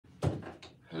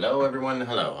Hello everyone,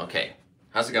 hello. Okay,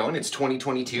 how's it going? It's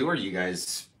 2022. Are you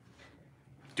guys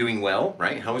doing well,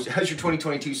 right? How's your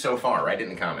 2022 so far? Write it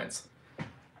in the comments.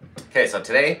 Okay, so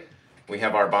today we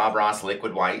have our Bob Ross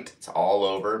liquid white. It's all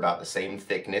over, about the same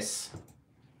thickness.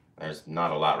 There's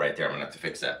not a lot right there. I'm gonna have to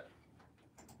fix that.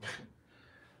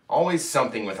 Always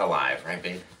something with alive, right,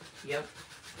 babe? Yep.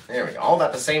 There we go. All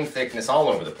about the same thickness all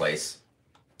over the place.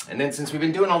 And then since we've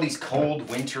been doing all these cold,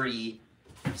 wintry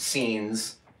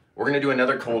scenes, we're going to do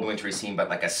another cold, wintry scene, but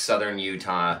like a southern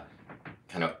Utah,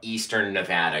 kind of eastern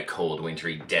Nevada cold,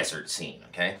 wintry desert scene,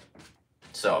 okay?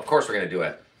 So, of course, we're going to do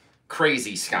a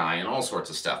crazy sky and all sorts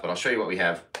of stuff, but I'll show you what we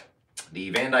have. The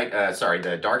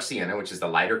the dark sienna, which is the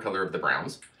lighter color of the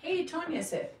browns. Hey, Tanya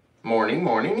said. Morning,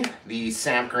 morning. The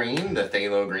sap green, the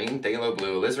phthalo green, phthalo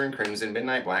blue, alizarin crimson,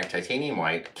 midnight black, titanium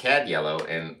white, cad yellow,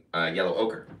 and yellow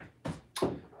ochre.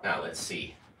 Now, let's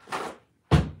see.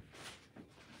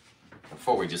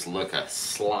 Before we just look a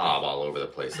slob all over the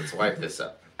place, let's wipe this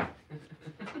up.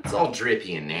 It's all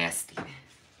drippy and nasty.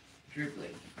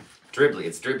 Dribbling. Dribbly,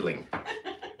 it's dribbling.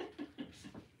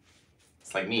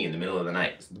 It's like me in the middle of the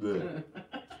night.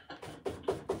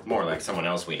 More like someone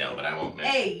else we know, but I won't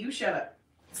mention. Hey, you shut up.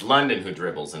 It's London who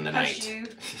dribbles in the Hush night. you.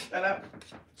 Shut up.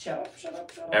 Shut up, shut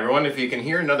up, shut up. Everyone, if you can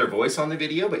hear another voice on the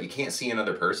video, but you can't see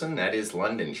another person, that is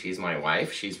London. She's my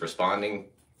wife. She's responding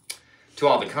to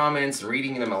all the comments and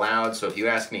reading them aloud. So if you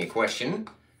ask me a question,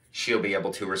 she'll be able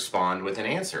to respond with an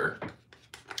answer.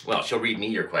 Well, she'll read me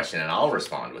your question and I'll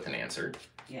respond with an answer.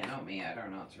 Yeah, not me. I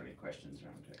don't answer any questions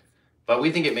around here. But we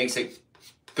think it makes it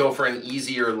go for an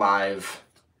easier live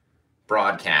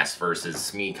broadcast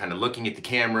versus me kind of looking at the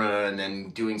camera and then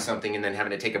doing something and then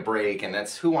having to take a break. And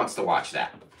that's, who wants to watch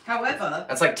that? However,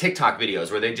 That's like TikTok videos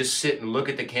where they just sit and look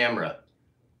at the camera.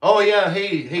 Oh yeah,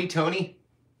 hey Tony.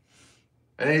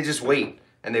 And they just wait,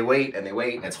 and they wait, and they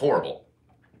wait, and it's horrible.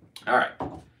 All right.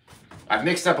 I've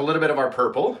mixed up a little bit of our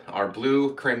purple, our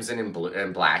blue, crimson,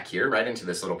 and black here, right into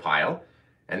this little pile.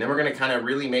 And then we're going to kind of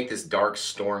really make this dark,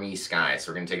 stormy sky. So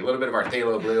we're going to take a little bit of our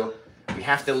phthalo blue. We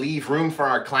have to leave room for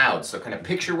our clouds. So kind of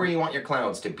picture where you want your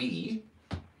clouds to be,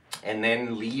 and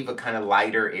then leave a kind of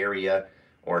lighter area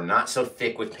or not so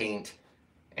thick with paint.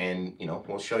 And, you know,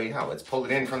 we'll show you how. Let's pull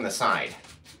it in from the side.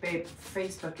 babe,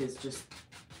 Facebook is just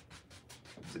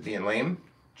Is it being lame?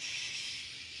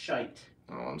 shite.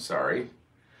 Oh, I'm sorry.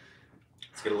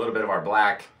 Let's get a little bit of our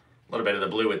black, a little bit of the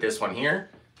blue with this one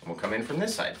here, and we'll come in from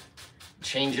this side.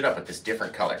 Change it up with this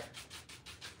different color.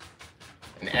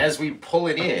 And as we pull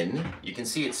it in, you can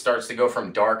see it starts to go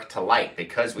from dark to light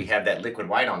because we have that liquid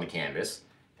white on the canvas,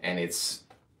 and it's,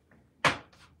 oh,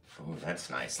 that's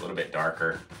nice, a little bit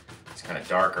darker. It's kind of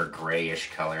darker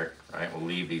grayish color, right? We'll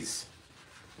leave these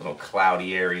little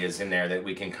cloudy areas in there that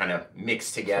we can kind of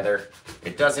mix together.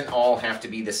 It doesn't all have to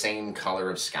be the same color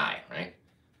of sky, right?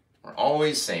 We're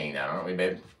always saying that, aren't we,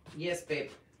 babe? Yes, babe.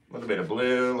 A little bit of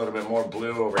blue, a little bit more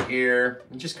blue over here.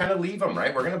 And just kind of leave them,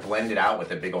 right? We're going to blend it out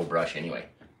with a big old brush anyway.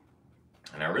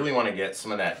 And I really want to get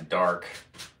some of that dark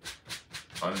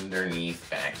underneath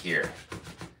back here.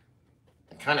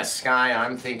 The kind of sky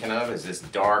I'm thinking of is this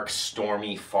dark,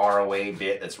 stormy, far away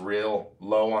bit that's real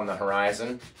low on the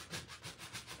horizon.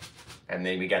 And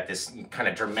then we got this kind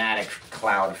of dramatic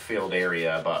cloud-filled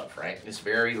area above, right? Just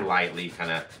very lightly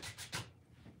kind of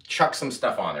chuck some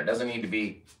stuff on there. Doesn't need to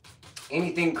be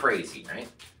anything crazy, right?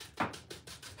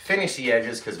 Finish the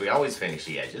edges, because we always finish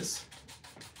the edges.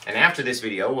 And after this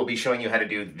video, we'll be showing you how to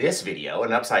do this video,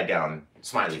 an upside-down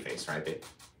smiley face, right, babe?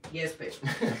 Yes, babe.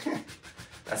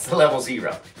 That's the level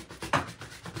 0.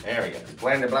 There we go.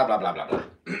 Blend it, blah, blah, blah, blah, blah.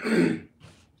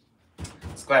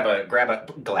 Let's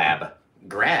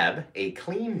grab a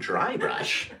clean dry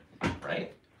brush,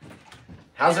 right?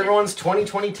 How's everyone's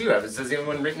 2022? Has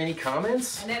anyone written any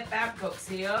comments? Annette Babcock's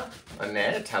here.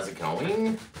 Annette, how's it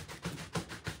going?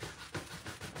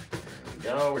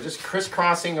 There we go. We're just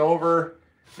crisscrossing over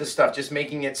this stuff, just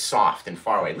making it soft and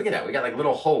far away. Look at that. We got like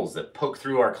little holes that poke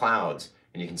through our clouds,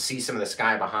 and you can see some of the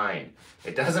sky behind.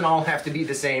 It doesn't all have to be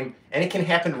the same, and it can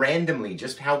happen randomly,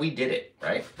 just how we did it,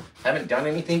 right? Haven't done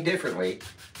anything differently.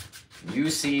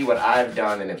 You see what I've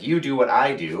done, and if you do what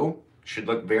I do, should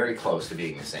look very close to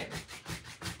being the same.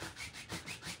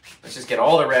 Let's just get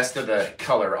all the rest of the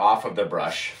color off of the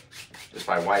brush just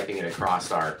by wiping it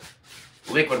across our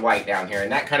liquid white down here,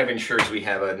 and that kind of ensures we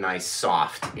have a nice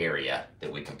soft area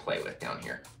that we can play with down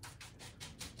here.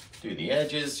 Do the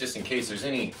edges just in case there's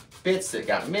any bits that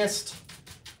got missed.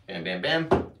 Bam, bam, bam.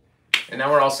 And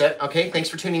now we're all set. Okay, thanks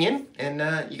for tuning in,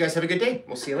 and you guys have a good day.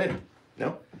 We'll see you later.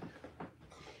 No?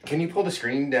 Can you pull the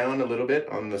screen down a little bit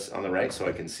on the right so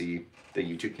I can see the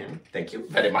YouTube camera? Thank you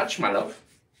very much, my love.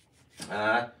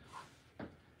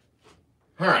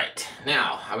 All right,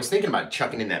 now, I was thinking about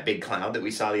chucking in that big cloud that we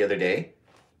saw the other day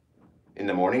in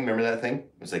the morning. Remember that thing?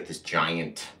 It was like this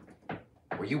giant...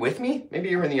 Were you with me? Maybe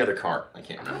you were in the other car. I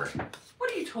can't remember. What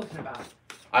are you talking about?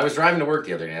 I was driving to work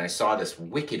the other day and I saw this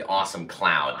wicked awesome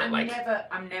cloud that I'm like... never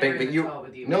in the car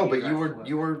with you. No, when but drive to work.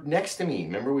 you were next to me.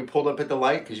 Remember we pulled up at the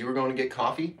light because you were going to get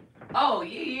coffee? Oh,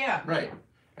 yeah. Right.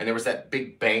 And there was that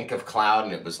big bank of cloud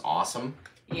and it was awesome.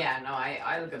 Yeah, no,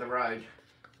 I look at the road.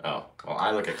 Oh, well,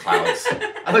 I look at clouds.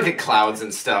 I look at clouds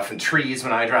and stuff and trees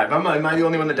when I drive. Am I the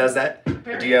only one that does that?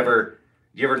 Or do you ever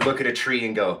look at a tree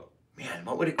and go, man,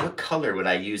 what color would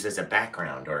I use as a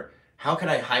background? Or how could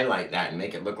I highlight that and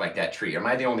make it look like that tree? Am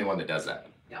I the only one that does that?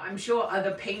 Yeah, I'm sure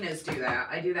other painters do that.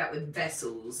 I do that with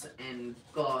vessels and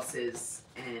glasses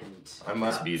and I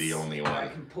must be the only one. I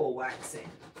can pour wax in.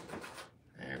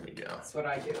 There we go. That's what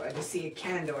I do. I just see a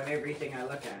candle in everything I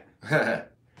look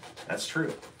at. That's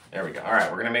true. There we go. All right,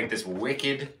 we're going to make this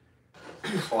wicked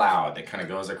cloud that kind of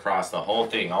goes across the whole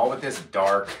thing, all with this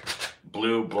dark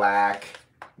blue-black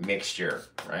mixture,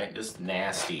 right? Just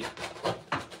nasty.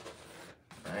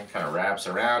 Right? Kind of wraps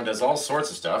around, does all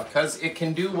sorts of stuff, because it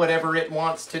can do whatever it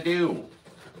wants to do,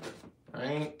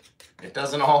 right? It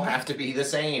doesn't all have to be the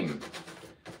same.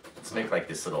 Let's make like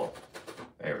this little,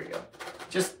 there we go.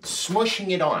 Just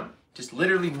smushing it on. Just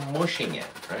literally mushing it,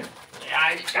 right?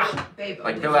 Babe,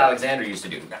 Like Bill Alexander used to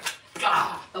do.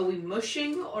 Are we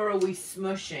mushing or are we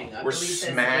smushing? We're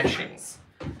smashing.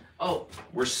 Oh.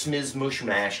 We're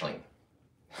smizmush-mashling.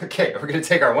 Okay, we're going to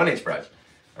take our 1-inch brush.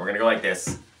 And we're going to go like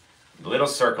this. Little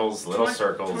circles, little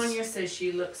circles. Tanya says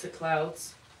she looks at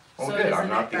clouds. Oh, so good. I'm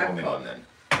not the only one then.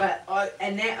 But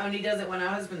Annette only does it when her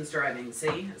husband's driving.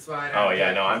 See, that's why. I don't Oh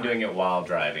yeah, no, I'm doing it while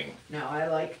driving. No, I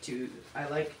like to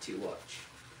watch.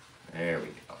 There we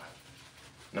go.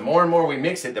 The more and more we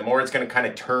mix it, the more it's going to kind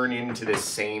of turn into the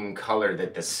same color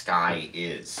that the sky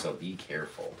is. So be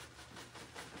careful.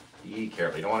 Be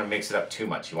careful. You don't want to mix it up too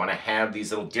much. You want to have these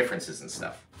little differences and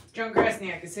stuff. John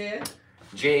Krasniak is here.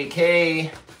 JK,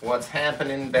 what's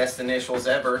happening? Best initials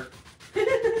ever.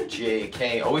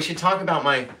 JK. Oh, we should talk about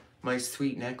my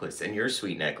sweet necklace and your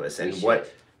sweet necklace and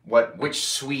which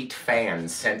sweet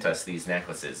fans sent us these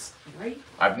necklaces. Right.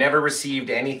 I've never received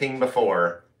anything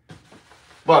before.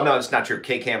 Well, no, it's not true.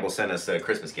 Kay Campbell sent us a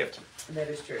Christmas gift. That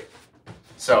is true.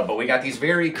 So, but we got these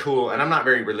very cool, and I'm not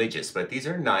very religious, but these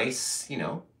are nice, you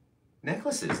know,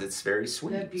 necklaces. It's very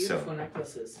sweet. They're beautiful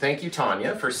necklaces. Thank you,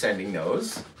 Tanya, for sending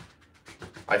those.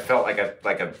 I felt like a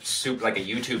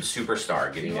YouTube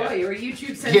superstar getting that. You're a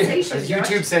YouTube sensation. Yeah, a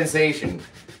YouTube sensation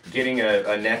getting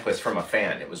a necklace from a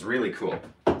fan. It was really cool.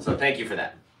 So thank you for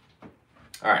that.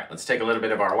 All right, let's take a little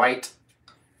bit of our white.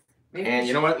 And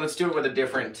you know what? Let's do it with a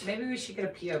different... Maybe we should get a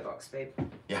P.O. box, babe.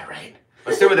 Yeah, right.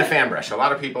 Let's do it with a fan brush. A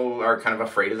lot of people are kind of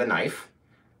afraid of the knife.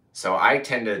 So I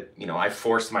tend to, you know, I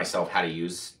forced myself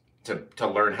to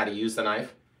learn how to use the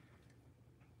knife.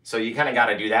 So you kind of got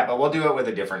to do that, but we'll do it with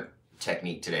a different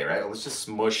technique today, right? Let's just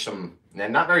smush some,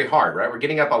 and not very hard, right? We're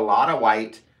getting up a lot of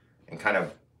white and kind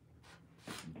of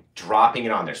dropping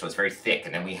it on there so it's very thick,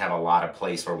 and then we have a lot of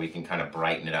place where we can kind of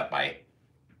brighten it up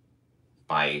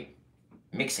by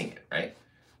mixing it, right?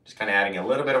 Just kind of adding a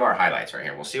little bit of our highlights right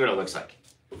here. We'll see what it looks like.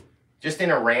 Just in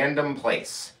a random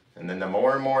place. And then the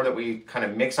more and more that we kind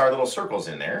of mix our little circles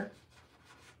in there,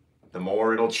 the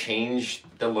more it'll change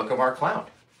the look of our cloud.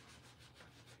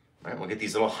 All right, we'll get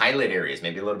these little highlight areas,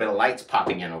 maybe a little bit of lights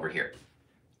popping in over here.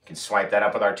 You can swipe that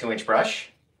up with our 2-inch brush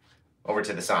over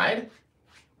to the side.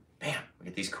 Bam, we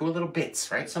get these cool little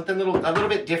bits, right? Something a little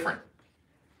bit different.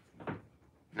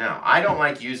 Now, I don't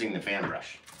like using the fan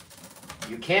brush.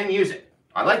 You can use it.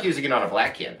 I like using it on a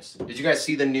black canvas. Did you guys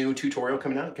see the new tutorial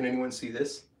coming out? Can anyone see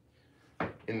this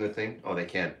in the thing? Oh, they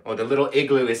can. Oh, the little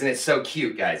igloo. Isn't it so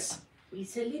cute, guys?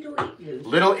 It's a little igloo.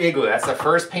 Little igloo. That's the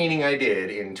first painting I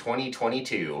did in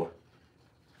 2022.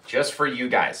 Just for you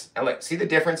guys. And look, see the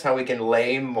difference? How we can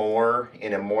lay more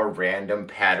in a more random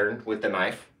pattern with the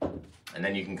knife? And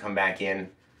then you can come back in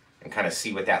and kind of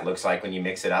see what that looks like when you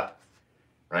mix it up.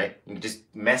 Right? You can just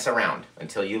mess around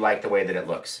until you like the way that it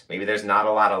looks. Maybe there's not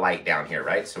a lot of light down here,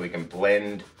 right? So we can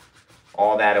blend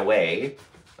all that away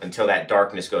until that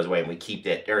darkness goes away and we keep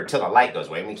it, or until the light goes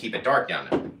away and we keep it dark down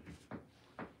there.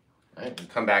 Right? And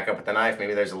come back up with the knife.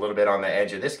 Maybe there's a little bit on the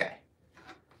edge of this guy.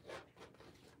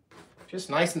 Just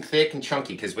nice and thick and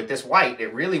chunky, because with this white,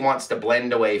 it really wants to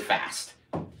blend away fast.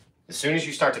 As soon as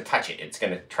you start to touch it, it's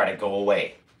going to try to go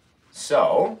away.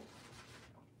 So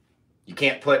you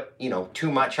can't put, you know,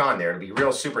 too much on there. It'll be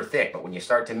real super thick, but when you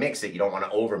start to mix it, you don't want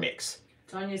to overmix.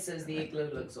 Tanya says the igloo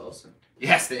looks awesome.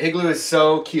 Yes, the igloo is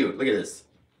so cute. Look at this.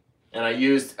 And I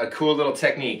used a cool little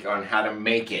technique on how to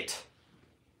make it.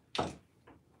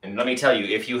 And And let me tell you,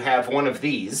 if you have one of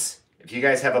these, if you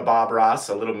guys have a Bob Ross,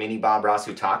 a little mini Bob Ross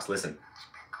who talks, listen.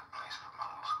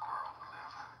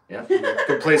 Yeah,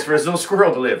 good place for a little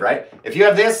squirrel to live, right? If you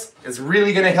have this, it's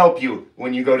really going to help you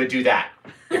when you go to do that.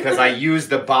 Because I use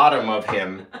the bottom of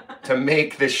him to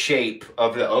make the shape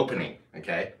of the opening,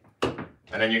 okay? And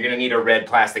then you're going to need a red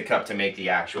plastic cup to make the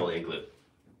actual igloo.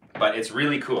 But it's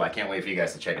really cool. I can't wait for you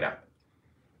guys to check it out.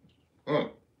 All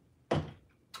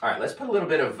right, let's put a little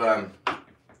bit of...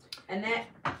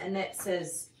 Annette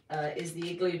says, is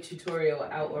the igloo tutorial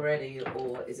out already,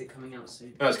 or is it coming out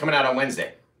soon? No, it's coming out on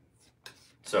Wednesday.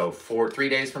 So 3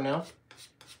 days from now.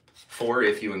 4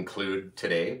 if you include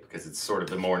today, because it's sort of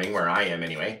the morning where I am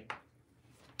anyway.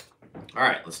 All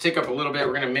right, let's take up a little bit.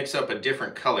 We're going to mix up a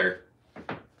different color.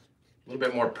 A little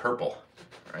bit more purple.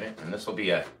 All right, and this will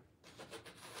be a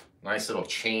nice little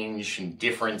change and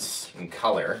difference in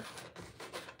color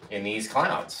in these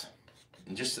clouds.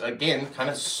 And just, again, kind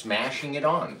of smashing it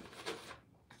on.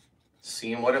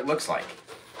 Seeing what it looks like.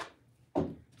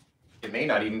 It may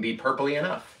not even be purpley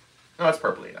enough. No, it's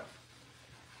purpley enough.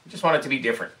 I just want it to be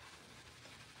different.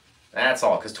 That's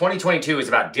all, because 2022 is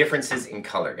about differences in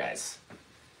color, guys.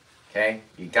 Okay?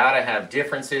 You gotta have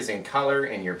differences in color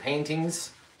in your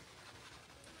paintings,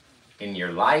 in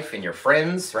your life, in your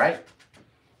friends, right?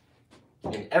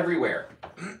 In everywhere.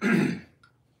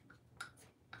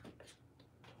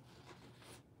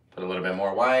 Put a little bit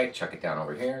more white, chuck it down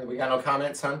over here. We got no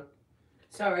comments, hon?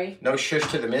 Sorry. No shush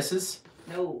to the missus?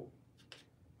 No.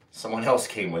 Someone else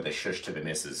came with a shush to the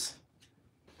missus.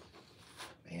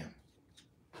 Man.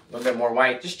 A little bit more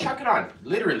white. Just chuck it on.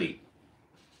 Literally.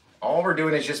 All we're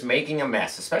doing is just making a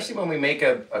mess. Especially when we make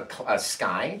a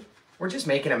sky. We're just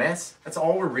making a mess. That's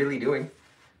all we're really doing.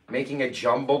 Making a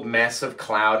jumbled mess of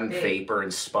cloud and vapor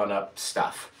and spun up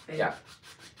stuff. Yeah.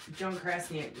 John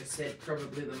Krasniak just said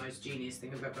probably the most genius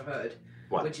thing I've ever heard.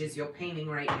 What? Which is your painting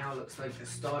right now looks like the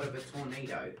start of a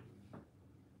tornado.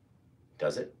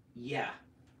 Does it? Yeah.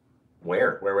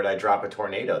 Where? Where would I drop a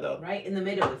tornado, though? Right in the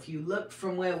middle. If you look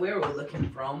from where we're all looking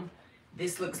from,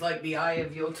 this looks like the eye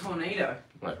of your tornado.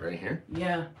 What, right here?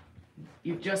 Yeah.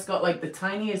 You've just got like the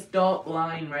tiniest dark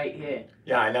line right here.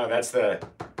 Yeah, I know. That's the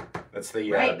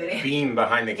right, beam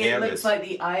behind the canvas. It looks like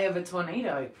the eye of a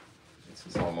tornado. This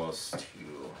is almost too...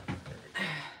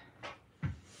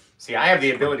 See, I have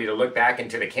the ability to look back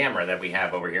into the camera that we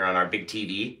have over here on our big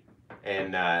TV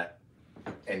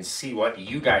and see what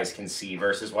you guys can see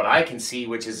versus what I can see,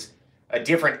 which is a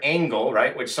different angle,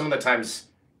 right? Which some of the times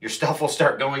your stuff will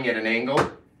start going at an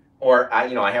angle. Or,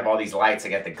 I have all these lights. I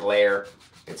got the glare.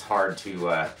 It's hard to,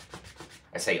 I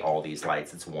say all these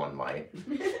lights. It's one light.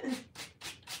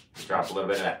 Drop a little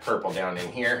bit of that purple down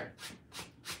in here.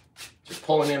 Just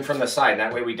pulling in from the side. And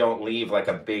that way we don't leave like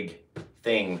a big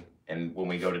thing and when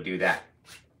we go to do that.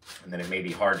 And then it may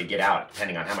be hard to get out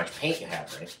depending on how much paint you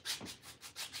have, right?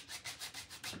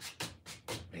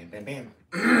 Bam, bam,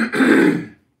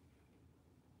 bam.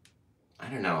 I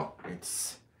don't know.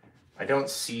 I don't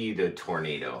see the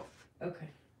tornado. Okay.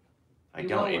 I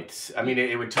don't.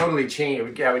 It would totally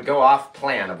change. I would go off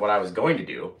plan of what I was going to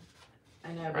do.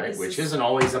 I know, right? Which isn't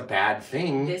always a bad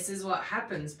thing. This is what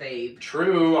happens, babe.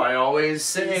 True, I always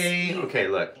say. Okay,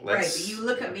 look, let's... Right, but you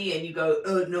look at me and you go,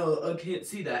 oh, no, I can't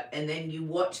see that. And then you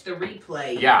watch the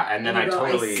replay. Yeah, and then I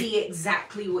see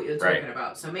exactly what you're talking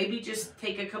about. So maybe just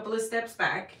take a couple of steps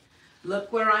back,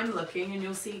 look where I'm looking, and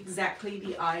you'll see exactly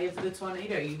the eye of the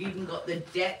tornado. You've even got the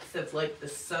depth of, like, the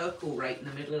circle right in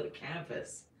the middle of the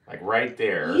canvas. Like, right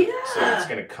there. Yeah. So it's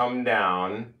going to come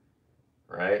down,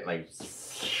 right? Like...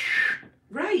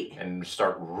 Right. And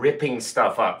start ripping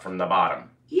stuff up from the bottom.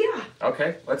 Yeah.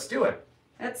 Okay, let's do it.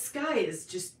 That sky is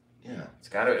just... Yeah, it's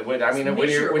got to... I mean,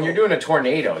 when you're doing a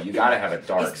tornado, you got to have a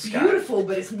dark sky. It's beautiful,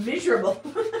 but it's miserable.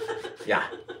 Yeah.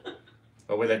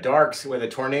 But with a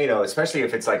tornado, especially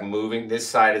if it's like moving, this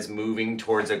side is moving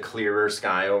towards a clearer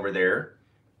sky over there,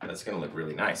 that's going to look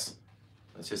really nice.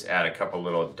 Let's just add a couple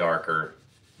little darker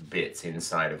bits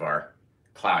inside of our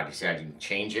cloud. You see how you can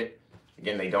change it?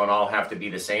 Again, they don't all have to be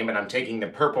the same, but I'm taking the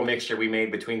purple mixture we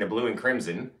made between the blue and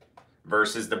crimson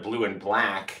versus the blue and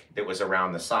black that was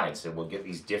around the side. So we'll get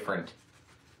these different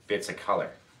bits of color.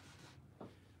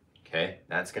 Okay,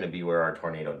 that's going to be where our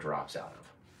tornado drops out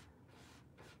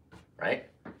of. Right?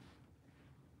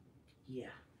 Yeah.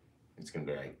 It's going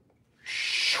to be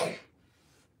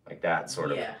like that,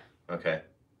 sort of. Yeah. Okay.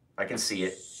 I can see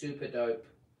it. Super dope.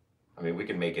 I mean, we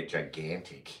can make it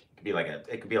gigantic. It could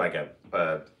be like a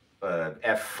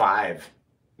F5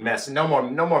 mess. No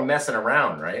more messing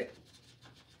around, right?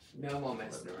 No more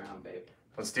messing around, babe.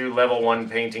 Let's do level 1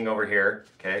 painting over here.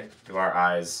 Okay, do our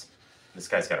eyes. This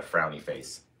guy's got a frowny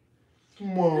face.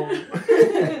 Whoa.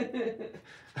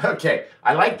 Okay,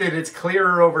 I like that it's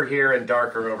clearer over here and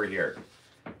darker over here.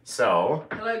 So.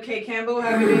 Hello, Kay Campbell.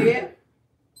 How are you?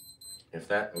 If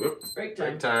that, whoop, break time.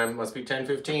 Break time, must be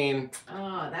 10:15.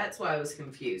 Ah, that's why I was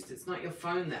confused. It's not your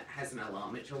phone that has an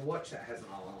alarm, it's your watch that has an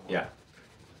alarm. Yeah.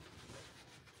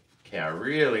 Okay, I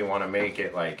really want to make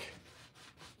it like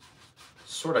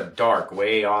sort of dark,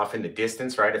 way off in the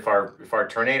distance, right? If our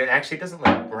tornado actually doesn't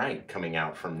look bright coming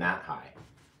out from that high,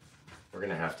 we're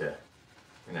gonna have to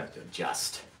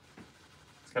adjust.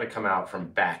 It's gotta come out from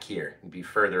back here and be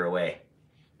further away.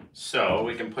 So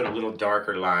we can put a little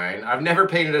darker line. I've never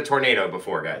painted a tornado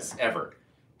before, guys, ever.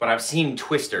 But I've seen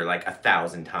Twister like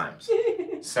 1,000 times.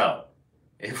 So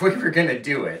if we were gonna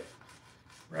do it,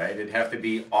 right, it'd have to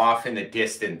be off in the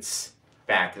distance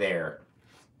back there.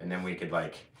 And then we could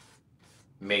like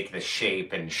make the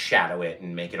shape and shadow it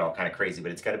and make it all kind of crazy,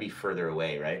 but it's gotta be further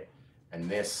away, right? And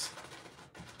this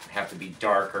have to be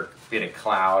darker, bit of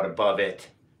cloud above it.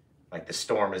 Like the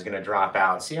storm is gonna drop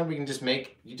out. See how we can just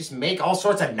make, you just make all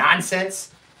sorts of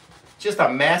nonsense, just a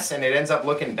mess, and it ends up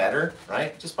looking better,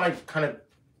 right? Just by kind of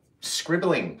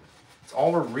scribbling. It's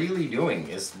all we're really doing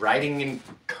is writing in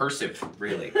cursive,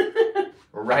 really.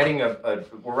 We're writing we're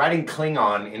writing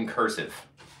Klingon in cursive.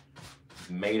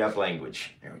 Made up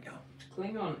language. There we go.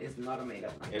 Klingon is not a made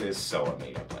up language. It is so a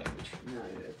made up language. No,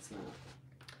 it's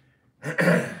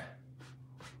not.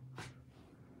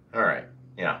 All right.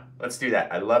 Yeah, let's do that.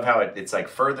 I love how it's like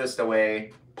furthest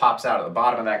away, pops out at the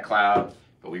bottom of that cloud,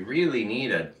 but we really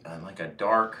need like a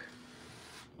dark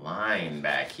line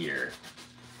back here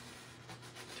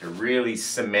to really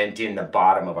cement in the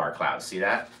bottom of our cloud. See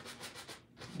that?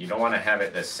 You don't want to have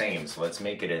it the same, so let's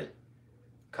make it a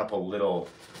couple little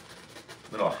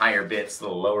higher bits,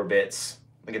 little lower bits.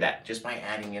 Look at that, just by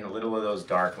adding in a little of those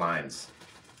dark lines.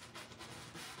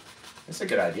 That's a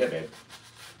good idea, babe.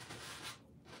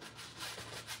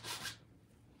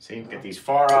 See, get these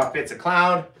far off bits of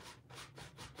cloud.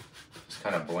 Just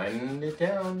kind of blend it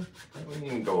down. We didn't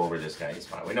even go over this guy, he's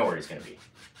fine. We know where he's gonna be.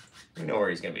 We know where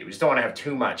he's gonna be. We just don't wanna have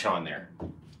too much on there.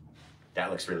 That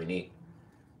looks really neat.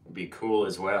 It'd be cool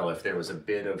as well if there was a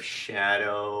bit of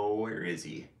shadow. Where is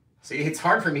he? See, it's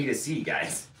hard for me to see,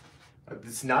 guys.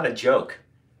 It's not a joke.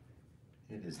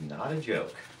 It is not a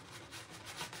joke.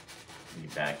 Be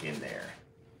back in there.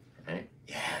 Right?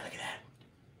 Yeah, look at that.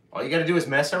 All you gotta do is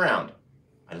mess around.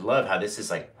 I love how this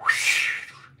is like, whoosh.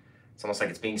 It's almost like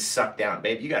it's being sucked down.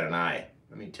 Babe, you got an eye.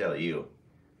 Let me tell you.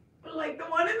 Like the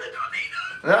one in the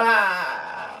tornado.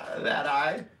 Ah, that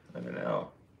eye? I don't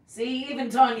know. See, even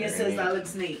Tanya says that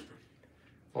looks neat.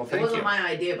 Well, It thank wasn't you. my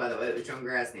idea, by the way. It was John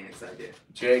Grasniak's idea.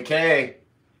 JK,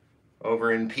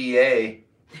 over in PA.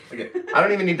 Look at, I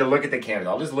don't even need to look at the camera.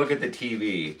 I'll just look at the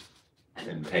TV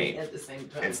and paint. At the same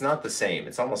time. It's not the same.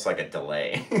 It's almost like a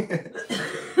delay.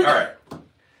 All right.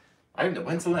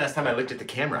 When's the last time I looked at the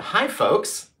camera? Hi,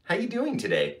 folks. How you doing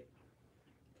today?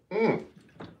 Oh,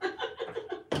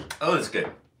 that's good.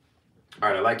 All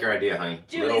right, I like your idea, honey.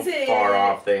 Julie's Little far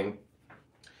off thing.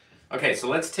 Okay, so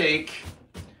let's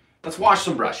wash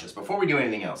some brushes. Before we do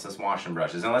anything else, let's wash some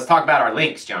brushes. And let's talk about our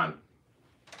links, John.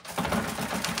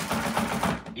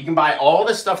 You can buy all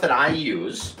the stuff that I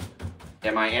use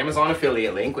at my Amazon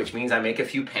affiliate link, which means I make a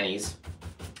few pennies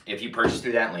if you purchase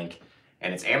through that link.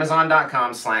 And it's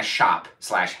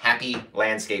amazon.com/shop/happy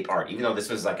landscape art. Even though this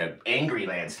was like an angry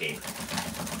landscape.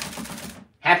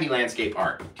 Happy landscape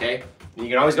art, okay? And you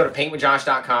can always go to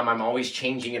paintwithjosh.com. I'm always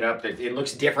changing it up. It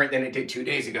looks different than it did 2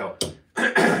 days ago.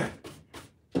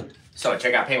 So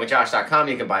check out paintwithjosh.com.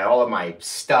 You can buy all of my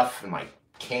stuff and my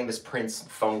canvas prints,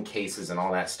 phone cases, and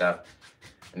all that stuff.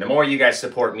 And the more you guys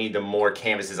support me, the more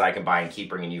canvases I can buy and keep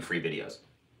bringing you free videos.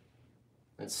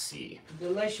 Let's see. The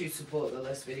less you support, the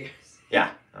less videos.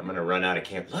 Yeah, I'm gonna run out of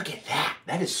canvas. Look at that.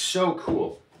 That is so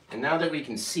cool. And now that we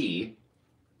can see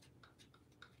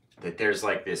that there's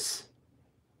like this,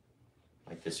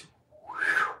 it's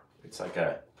like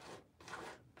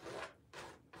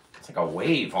a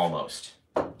wave almost.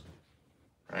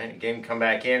 Right, again, come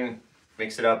back in,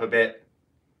 mix it up a bit,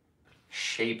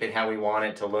 shape it how we want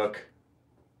it to look.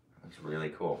 Looks really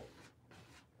cool.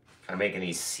 Kind of making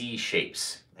these C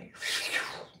shapes, like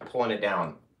pulling it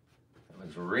down. That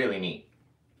looks really neat.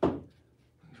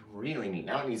 Really neat.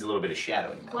 Now it needs a little bit of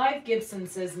shadowing. Clive Gibson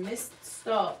says missed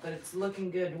start, but it's looking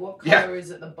good. What color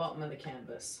is at the bottom of the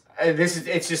canvas?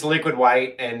 It's just liquid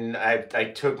white, and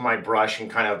I took my brush and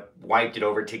kind of wiped it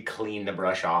over to clean the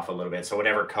brush off a little bit. So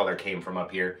whatever color came from up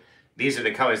here, these are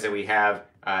the colors that we have: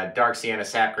 dark sienna,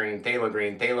 sap green,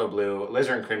 phthalo blue,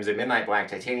 alizarin crimson, midnight black,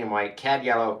 titanium white, cad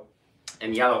yellow,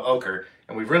 and yellow ochre.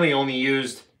 And we've really only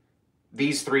used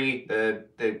these three: the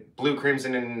blue,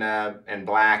 crimson, and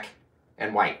black.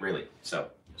 And white, really.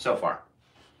 So so far.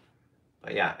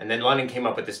 But yeah, and then London came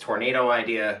up with this tornado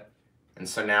idea, and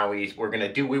so now we were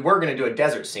gonna do a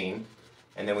desert scene,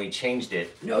 and then we changed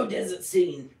it. No desert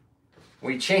scene.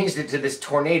 We changed it to this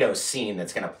tornado scene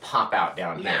that's gonna pop out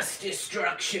down here. Mass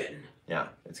destruction. Yeah,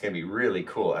 it's gonna be really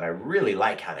cool, and I really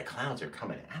like how the clouds are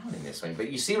coming out in this one.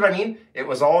 But you see what I mean? It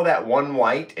was all that one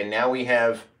white, and now we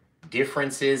have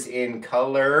differences in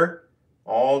color.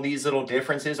 All these little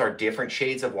differences are different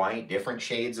shades of white, different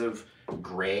shades of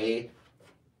gray,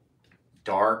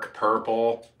 dark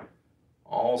purple,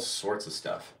 all sorts of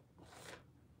stuff.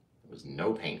 There was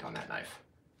no paint on that knife.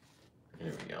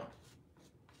 There we go.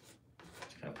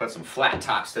 Just gonna put some flat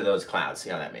tops to those clouds. See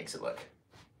how that makes it look.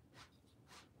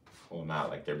 Pull them out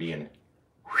like they're being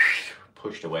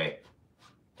pushed away.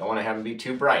 Don't want to have them be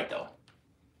too bright though.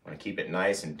 Want to keep it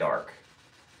nice and dark.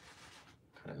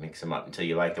 Kind of mix them up until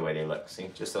you like the way they look. See,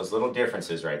 just those little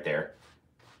differences right there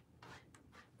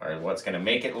are what's going to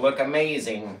make it look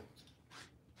amazing.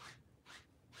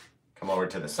 Come over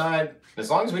to the side. As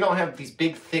long as we don't have these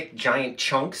big, thick, giant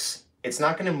chunks, it's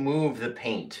not going to move the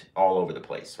paint all over the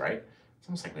place, right? It's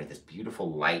almost like we have this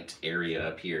beautiful light area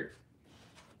up here.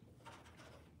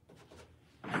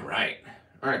 All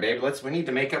right, babe. We need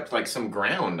to make up like some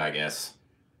ground, I guess.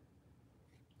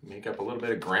 Make up a little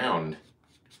bit of ground.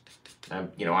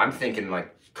 I'm thinking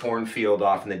like cornfield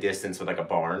off in the distance with like a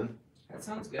barn. That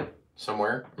sounds good.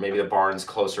 Somewhere. Maybe the barn's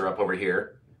closer up over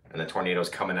here and the tornado's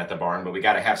coming at the barn, but we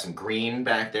got to have some green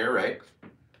back there, right?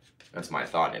 That's my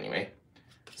thought anyway.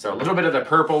 So a little bit of the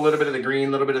purple, a little bit of the green,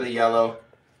 a little bit of the yellow,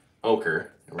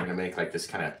 ochre. And we're going to make like this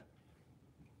kind of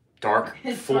dark,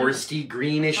 foresty,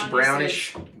 greenish,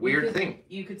 brownish, weird thing.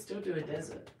 You could still do a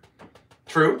desert.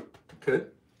 True. Could.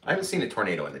 I haven't seen a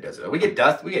tornado in the desert. We get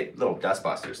little dust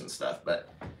busters and stuff, but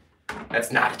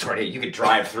that's not a tornado. You could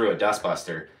drive through a dust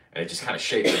buster and it just kind of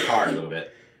shakes the car a little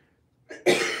bit.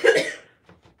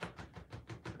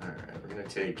 All right, we're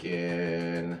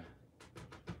gonna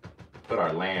put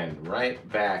our land right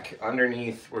back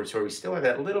underneath where we still have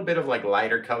that little bit of like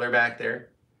lighter color back there.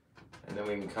 And then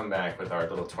we can come back with our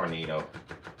little tornado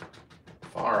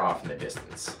far off in the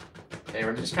distance. Okay,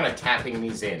 we're just kind of tapping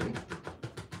these in.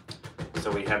 So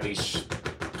we have these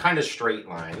kind of straight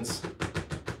lines.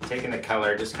 Taking the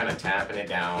color, just kind of tapping it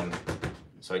down.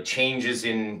 So it changes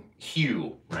in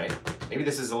hue, right? Maybe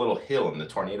this is a little hill and the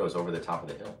tornado is over the top of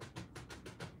the hill.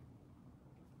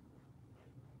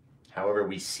 However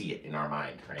we see it in our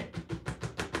mind, right?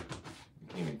 You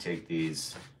can even take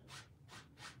these.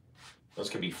 Those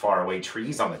could be far away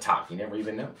trees on the top. You never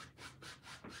even know,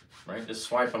 right? Just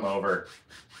swipe them over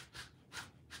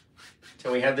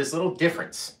until we have this little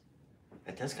difference.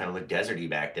 It does kind of look deserty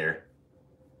back there.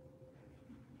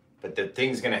 But the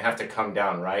thing's going to have to come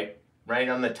down right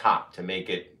on the top to make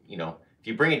it, if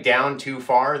you bring it down too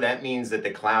far, that means that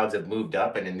the clouds have moved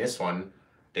up. And in this one,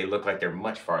 they look like they're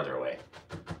much farther away.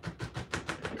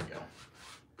 There we go.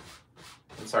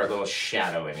 That's our little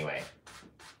shadow anyway.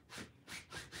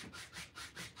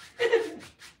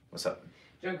 What's up?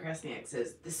 John Krasniak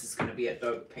says, this is going to be a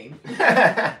dope paint.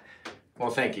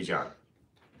 Well, thank you, John.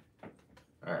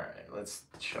 All right, let's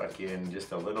chuck in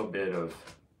just a little bit of...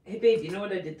 Hey, babe, you know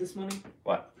what I did this morning?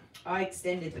 What? I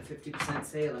extended the 50%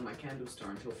 sale in my candle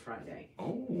store until Friday.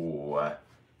 Oh. I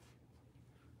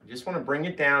just want to bring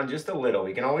it down just a little.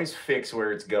 We can always fix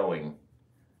where it's going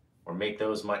or make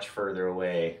those much further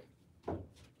away.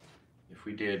 If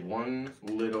we did one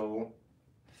little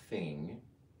thing,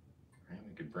 right,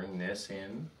 we could bring this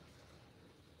in.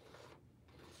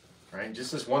 Right,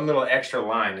 just this one little extra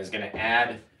line is going to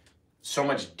add so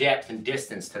much depth and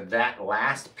distance to that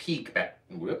last peak back.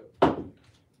 Whoop.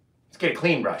 Let's get a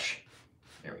clean brush.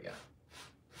 There we go.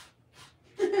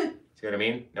 See what I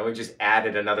mean? Now we just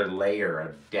added another layer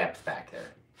of depth back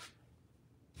there.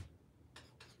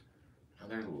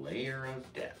 Another layer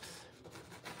of depth.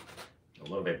 A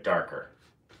little bit darker.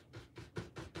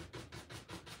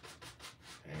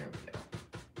 There we go.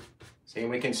 See,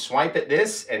 we can swipe at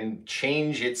this and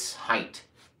change its height.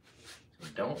 So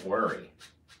don't worry.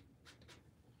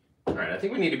 All right, I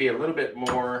think we need to be a little bit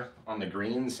more on the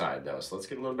green side though. So let's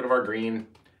get a little bit of our green,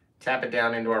 tap it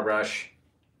down into our brush.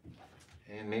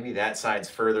 And maybe that side's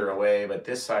further away, but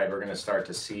this side we're gonna start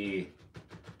to see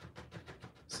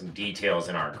some details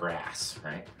in our grass,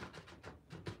 right?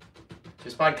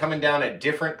 Just by coming down at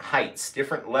different heights,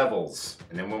 different levels.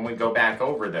 And then when we go back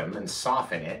over them and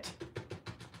soften it,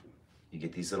 you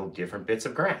get these little different bits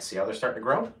of grass. See how they're starting to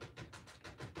grow?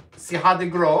 See how they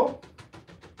grow?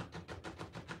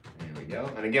 There we go.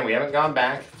 And again, we haven't gone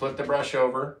back. Flip the brush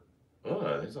over.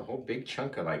 Oh, there's a whole big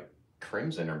chunk of like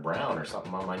crimson or brown or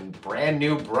something on my brand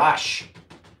new brush.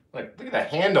 Look at the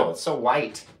handle. It's so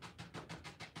white.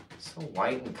 So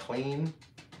white and clean.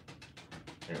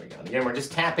 There we go. Again, we're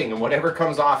just tapping, and whatever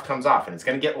comes off, and it's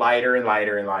going to get lighter and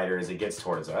lighter and lighter as it gets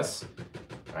towards us.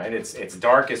 Right? It's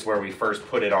darkest where we first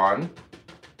put it on,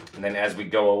 and then as we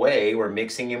go away, we're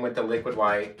mixing in with the liquid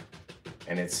white,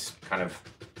 and it's kind of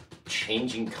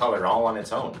changing color all on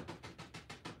its own.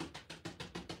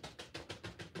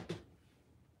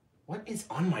 What is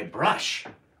on my brush?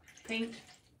 Paint.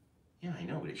 Yeah, I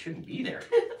know, but it shouldn't be there.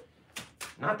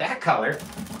 Not that color.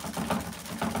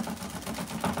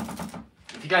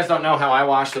 If you guys don't know how I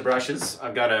wash the brushes,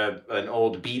 I've got an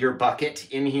old beater bucket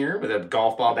in here with a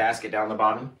golf ball basket down the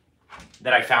bottom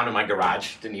that I found in my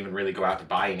garage. Didn't even really go out to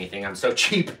buy anything. I'm so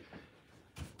cheap.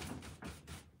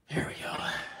 There we go.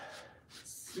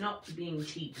 It's not being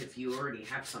cheap if you already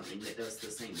have something that does the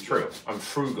same thing. True. I'm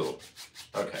frugal.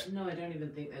 Okay. No, I don't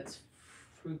even think that's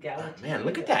frugality. Oh, man,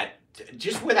 look at that.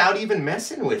 Just without even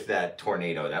messing with that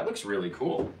tornado. That looks really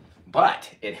cool.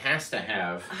 But it has to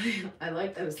have... I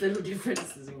like those little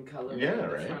differences in color. Yeah,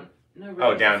 right. No,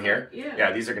 Oh, right down here? Yeah.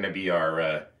 Yeah, these are going to be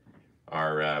our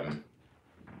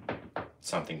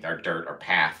something, our dirt, our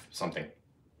path, something.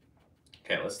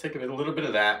 Okay, let's take a little bit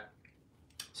of that.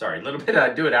 Sorry, a little bit,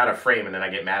 I do it out of frame and then I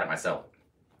get mad at myself.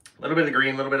 A little bit of the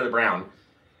green, a little bit of the brown.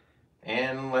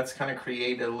 And let's kind of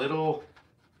create a little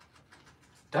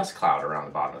dust cloud around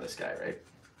the bottom of this guy, right?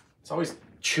 It's always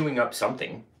chewing up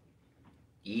something.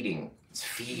 Eating, it's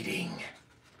feeding.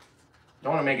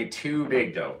 Don't want to make it too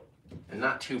big though, and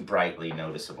not too brightly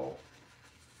noticeable.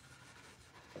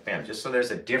 But bam, just so there's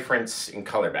a difference in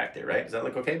color back there, right? Does that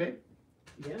look okay, babe?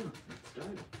 Yeah, it's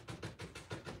done.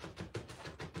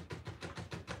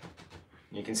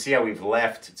 You can see how we've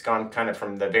left, it's gone kind of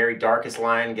from the very darkest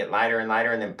line, get lighter and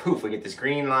lighter, and then poof, we get this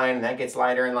green line, and that gets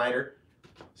lighter and lighter.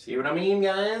 See what I mean,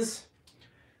 guys?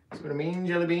 See what I mean,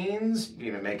 jelly beans? You can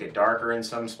even make it darker in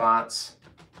some spots.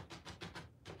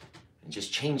 And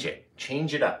just change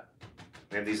it up.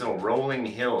 We have these little rolling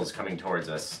hills coming towards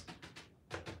us.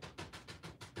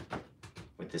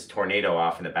 With this tornado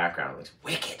off in the background, it looks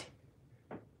wicked.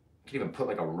 You could even put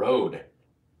like a road.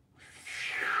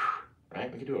 Right,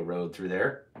 we could do a road through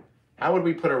there. How would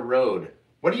we put a road?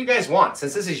 What do you guys want?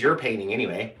 Since this is your painting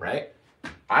anyway, right?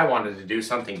 I wanted to do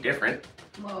something different.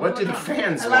 Well, what do the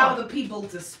fans want? Allow the people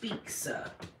to speak, sir.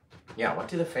 Yeah, what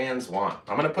do the fans want?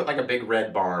 I'm gonna put like a big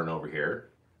red barn over here.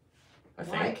 I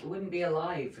Why? think. It wouldn't be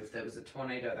alive if there was a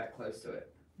tornado that close to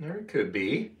it. There it could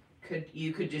be.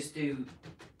 You could just do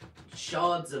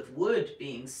shards of wood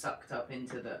being sucked up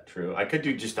into the... True. I could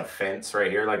do just a fence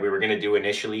right here like we were gonna do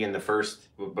initially in the first,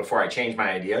 before I changed my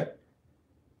idea.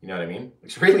 You know what I mean?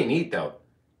 It's really neat though.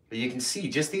 But you can see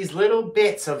just these little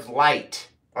bits of light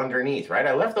underneath, right?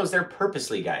 I left those there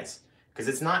purposely, guys, because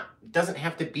it doesn't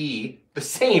have to be the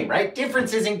same, right?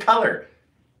 Differences in color.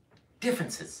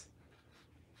 Differences.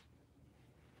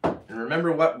 And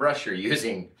remember what brush you're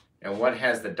using and what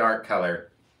has the dark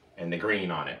color and the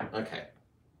green on it. Okay.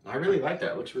 I really like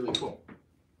that. It looks really cool.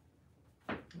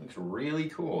 It looks really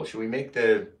cool. Should we make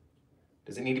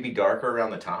does it need to be darker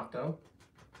around the top though?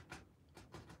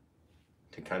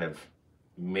 To kind of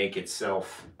make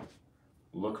itself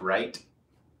look right?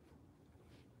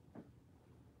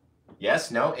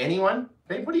 Yes? No? Anyone?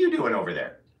 Babe, what are you doing over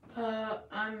there?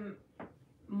 I'm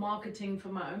marketing for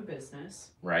my own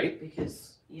business. Right?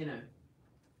 Because, you know,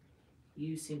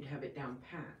 you seem to have it down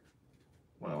pat.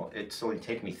 Well, it's only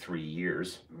taken me 3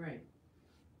 years. Right.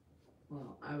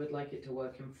 Well, I would like it to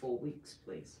work in 4 weeks,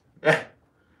 please.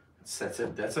 That's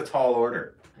a tall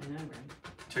order. I know,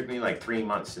 right? Took me like 3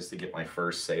 months just to get my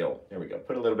first sale. There we go.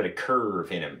 Put a little bit of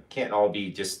curve in him. Can't all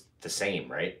be just the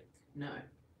same, right? No.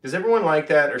 Does everyone like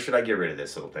that, or should I get rid of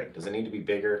this little thing? Does it need to be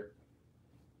bigger?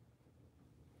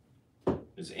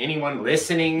 Is anyone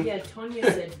listening? Yeah, Tonya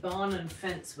said barn and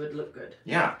fence would look good.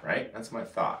 Yeah, right? That's my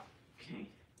thought. Okay.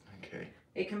 Okay.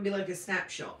 It can be like a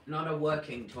snapshot, not a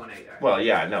working tornado. Well,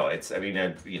 yeah, no, I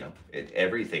mean, you know,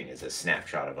 everything is a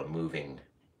snapshot of a moving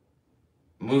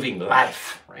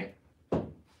life, right?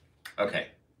 Okay.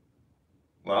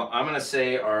 Well, I'm going to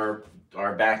say our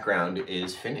background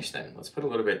is finished then. Let's put a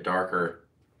little bit darker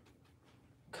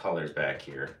colors back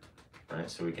here, right?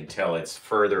 So we can tell it's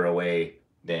further away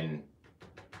than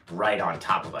right on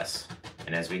top of us.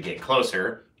 And as we get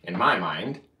closer, in my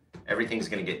mind, everything's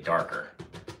going to get darker.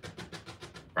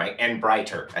 Right? And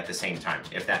brighter at the same time,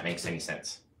 if that makes any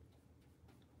sense.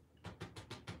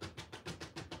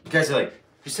 You guys are like,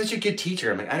 you're such a good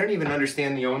teacher. I'm like, I don't even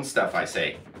understand the own stuff I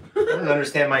say. I don't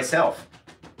understand myself.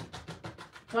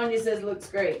 Tonya says looks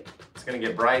great. It's gonna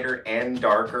get brighter and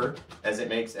darker as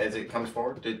it comes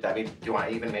forward. Do I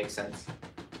even make sense?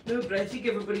 No, but I think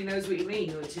everybody knows what you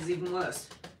mean, which is even worse.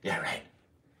 Yeah, right.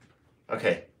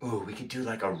 Okay. Ooh, we could do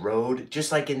like a road,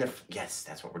 just like in the, yes,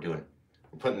 that's what we're doing.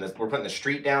 We're putting the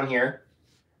street down here,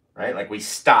 right? Like we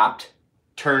stopped,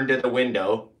 turned to the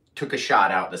window, took a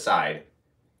shot out the side.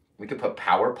 We could put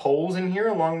power poles in here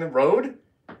along the road.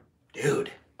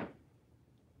 Dude,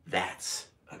 that's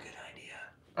a good idea.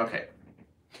 Okay.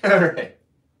 All right.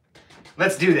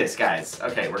 Let's do this, guys.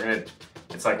 Okay,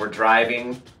 it's like we're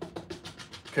driving,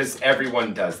 because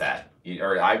everyone does that.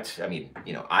 I mean,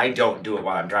 you know, I don't do it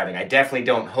while I'm driving. I definitely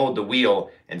don't hold the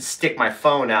wheel and stick my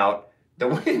phone out the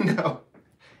window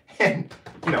and,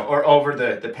 you know, or over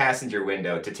the passenger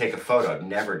window to take a photo. I've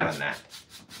never done that.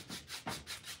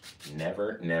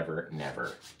 Never, never,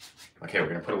 never. Okay, we're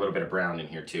gonna put a little bit of brown in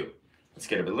here too. Let's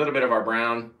get a little bit of our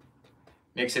brown,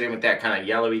 mix it in with that kind of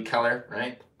yellowy color,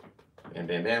 right? Bam,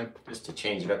 bam, bam, just to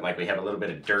change it up, like we have a little bit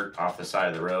of dirt off the side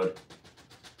of the road.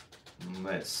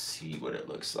 Let's see what it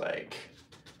looks like.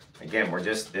 Again,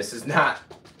 this is not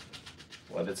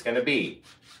what it's gonna be.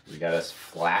 We gotta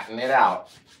flatten it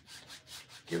out.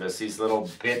 Give us these little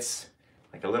bits,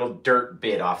 like a little dirt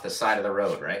bit off the side of the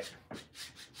road, right?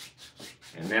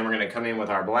 And then we're gonna come in with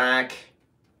our black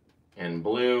and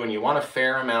blue, and you want a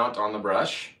fair amount on the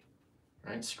brush,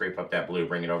 right? Scrape up that blue,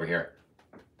 bring it over here.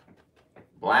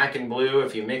 Black and blue,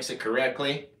 if you mix it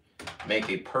correctly, make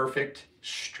a perfect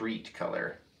street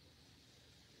color.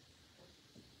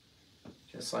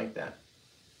 Just like that.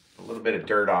 A little bit of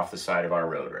dirt off the side of our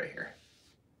road right here.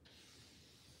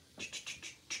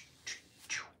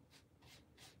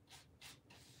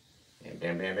 And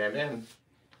bam, bam, bam, bam.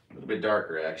 A little bit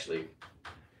darker, actually.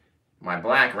 My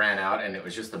black ran out, and it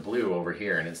was just the blue over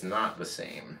here, and it's not the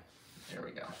same. There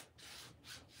we go.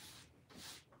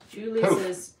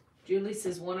 Julie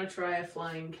says, want to try a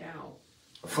flying cow?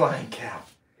 A flying cow.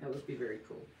 That would be very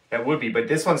cool. That would be, but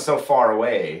this one's so far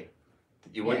away,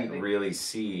 you wouldn't really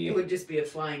see. It would just be a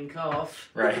flying calf.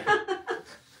 Right.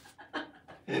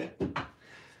 All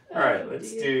right,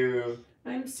 let's do...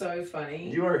 I'm so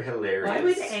funny. You are hilarious. Why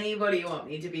would anybody want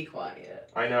me to be quiet?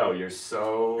 I know, you're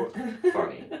so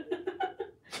funny.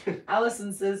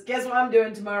 Allison says, guess what I'm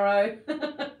doing tomorrow?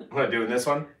 What, doing this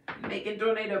one? Making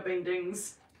tornado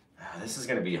paintings. This is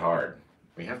going to be hard.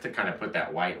 We have to kind of put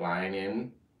that white line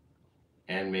in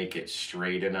and make it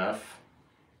straight enough,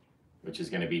 which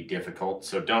is going to be difficult.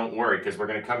 So don't worry, because we're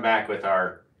going to come back with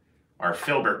our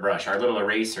filbert brush, our little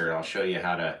eraser. I'll show you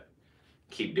how to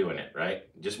keep doing it, right?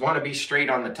 Just want to be straight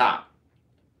on the top.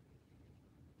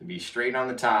 Be straight on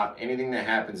the top. Anything that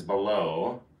happens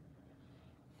below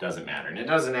doesn't matter. And it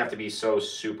doesn't have to be so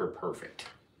super perfect.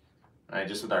 All right,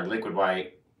 just with our liquid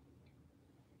white.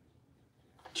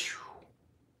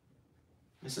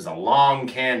 This is a long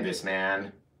canvas,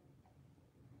 man.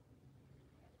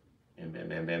 Bam, bam,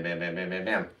 bam, bam, bam, bam, bam, bam,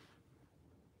 bam.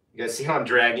 You guys see how I'm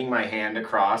dragging my hand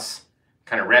across?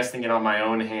 Kind of resting it on my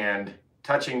own hand,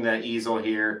 touching the easel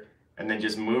here, and then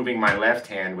just moving my left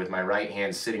hand with my right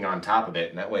hand sitting on top of it,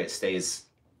 and that way it stays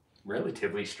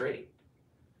relatively straight.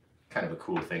 Kind of a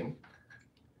cool thing.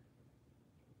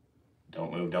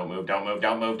 Don't move, don't move, don't move,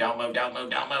 don't move, don't move, don't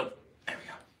move, don't move. There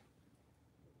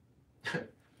we go.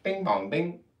 Bing, bong,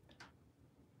 bing.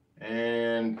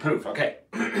 And poof, okay.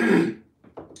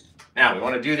 Now we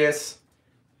want to do this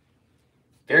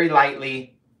very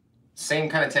lightly. Same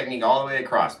kind of technique all the way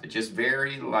across, but just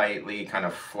very lightly kind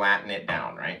of flatten it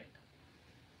down, right?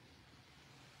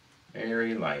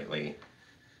 Very lightly.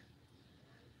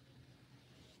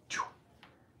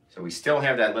 So we still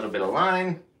have that little bit of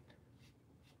line.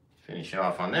 Finish it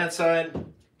off on that side.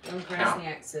 John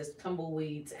Krasniak says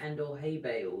tumbleweeds and or hay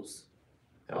bales.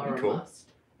 That would be cool.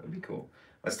 That would be cool.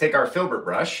 Let's take our filbert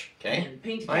brush, okay? And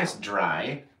paint it nice out.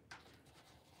 Dry.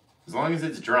 As long as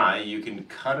it's dry, you can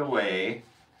cut away,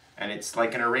 and it's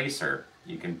like an eraser.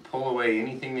 You can pull away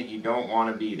anything that you don't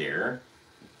want to be there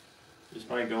just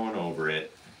by going over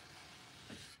it.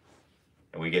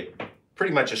 And we get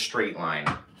pretty much a straight line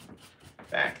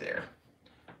back there.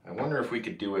 I wonder if we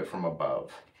could do it from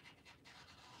above.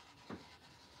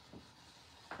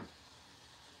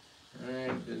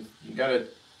 Alright, you gotta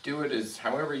do it as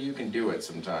however you can do it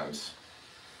sometimes.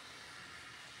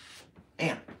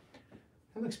 Man,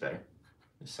 that looks better.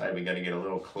 This side we gotta get a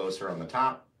little closer on the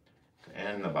top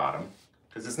and the bottom.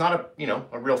 Because it's not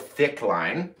a real thick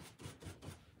line.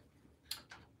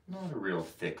 Not a real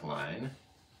thick line.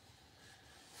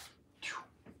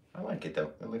 I like it though,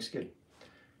 that looks good.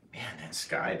 Man, that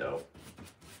sky though.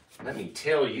 Let me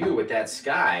tell you with that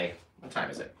sky, what time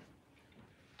is it?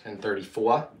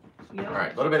 10:34. Yep. All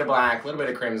right, a little bit of black, a little bit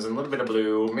of crimson, a little bit of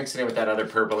blue, mix it in with that other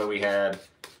purple that we had.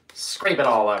 Scrape it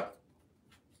all up.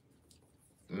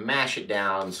 mash it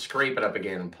down, scrape it up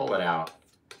again, pull it out.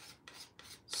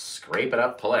 Scrape it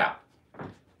up, pull it out.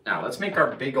 Now let's make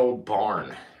our big old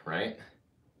barn, right?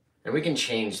 And we can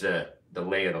change the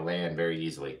lay of the land very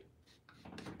easily.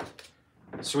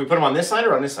 So we put them on this side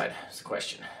or on this side? That's the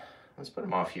question. Let's put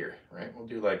them off here, right? We'll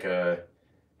do like a,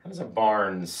 how does a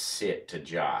barn sit to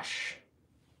Josh?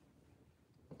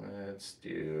 Let's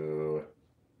do,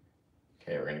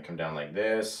 okay, we're gonna come down like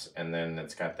this, and then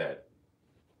it's got that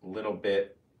little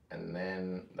bit, and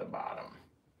then the bottom.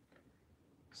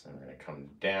 So we're gonna come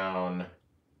down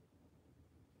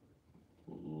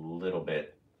a little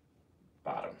bit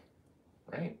bottom,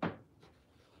 right?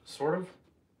 Sort of,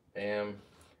 bam,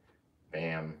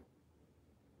 bam.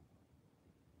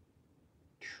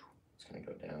 It's gonna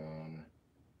go down.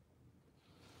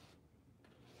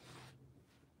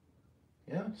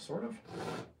 Yeah, sort of.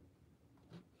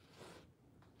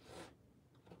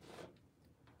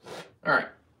 All right,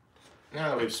 now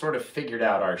that we've sort of figured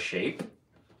out our shape,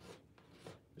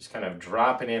 just kind of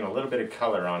dropping in a little bit of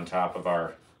color on top of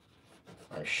our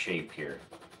shape here,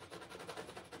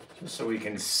 just so we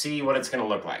can see what it's gonna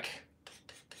look like.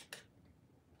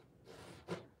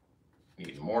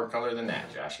 Need more color than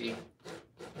that, Joshy.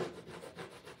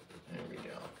 There we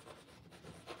go.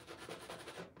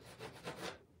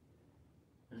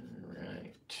 All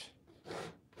right.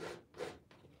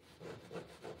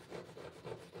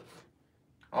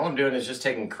 All I'm doing is just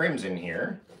taking crimson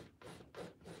here,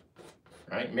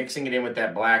 right? Mixing it in with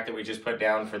that black that we just put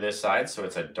down for this side, so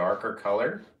it's a darker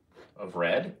color of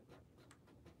red.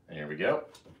 And here we go.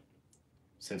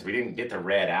 Since we didn't get the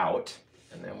red out,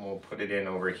 and then we'll put it in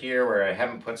over here where I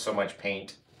haven't put so much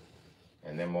paint,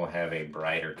 and then we'll have a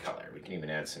brighter color. We can even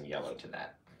add some yellow to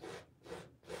that.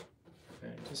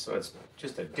 Okay, just so it's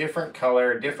just a different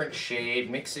color, different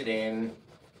shade, mix it in.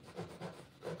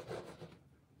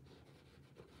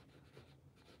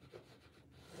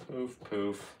 Poof,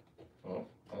 poof. Oh,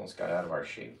 almost got out of our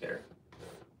shape there.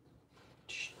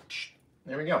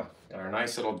 There we go. Got our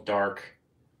nice little dark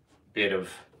bit of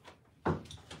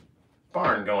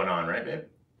barn going on, right, babe?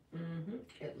 Mm-hmm.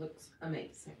 It looks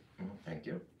amazing. Oh, thank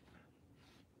you.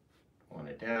 Pulling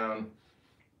it down.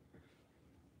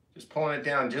 Just pulling it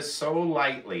down just so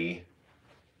lightly,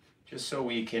 just so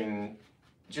it can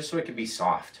be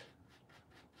soft.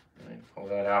 All right, pull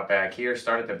that out back here.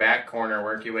 Start at the back corner,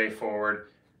 work your way forward.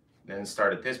 Then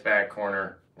start at this back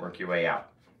corner, work your way out.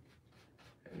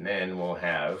 And then we'll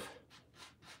have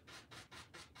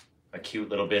a cute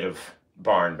little bit of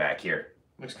barn back here.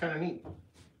 Looks kind of neat.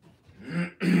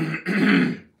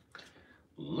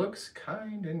 Looks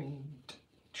kind of neat.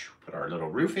 Put our little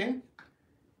roof in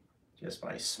just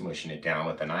by smushing it down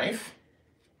with a knife.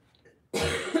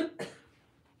 There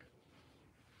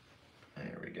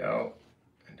we go.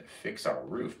 And to fix our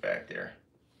roof back there.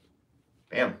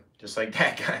 Bam, just like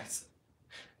that, guys.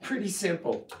 Pretty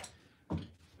simple.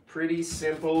 Pretty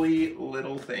simply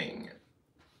little thing.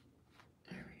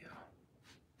 There we go.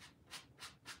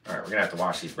 All right, we're gonna have to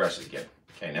wash these brushes again.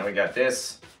 Okay, now we got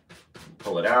this.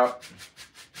 Pull it out.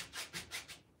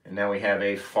 And now we have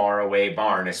a faraway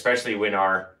barn, especially when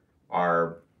our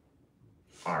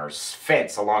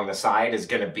fence along the side is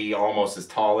gonna be almost as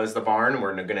tall as the barn.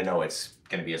 We're gonna know it's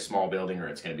gonna be a small building or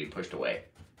it's gonna be pushed away.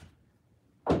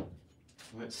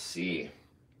 Let's see.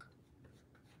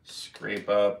 Scrape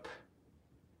up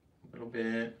a little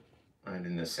bit right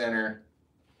in the center.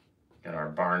 Got our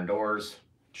barn doors.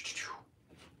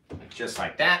 Just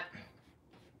like that.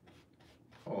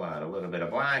 Pull out a little bit of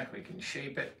black. We can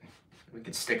shape it. We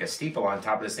could stick a steeple on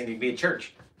top of this thing. It could be a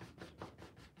church.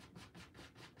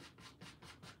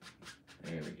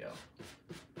 There we go.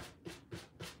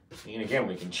 And again,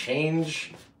 we can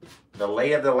change the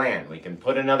lay of the land. We can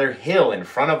put another hill in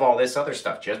front of all this other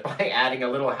stuff just by adding a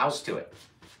little house to it.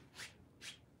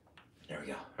 There we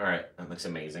go. All right, that looks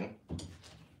amazing.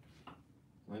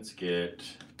 Let's get,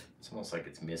 it's almost like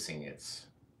it's missing its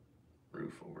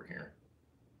roof over here.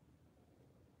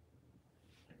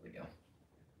 There we go.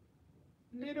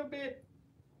 Little bit.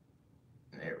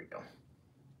 There we go.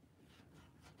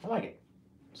 I like it.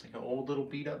 It's like an old little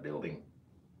beat up building.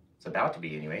 It's about to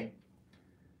be anyway.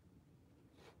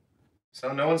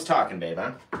 So no one's talking, babe,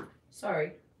 huh?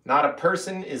 Sorry. Not a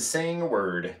person is saying a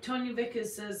word. Tonya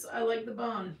Vickers says, I like the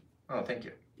barn. Oh, thank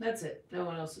you. That's it. No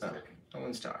one else is talking. No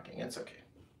one's talking. It's okay.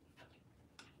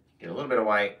 Get a little bit of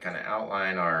white, kind of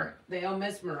outline our... They are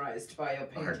mesmerized by your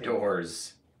painting. Our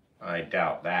doors. I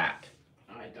doubt that.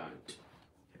 I don't.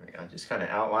 Here we go. Just kind of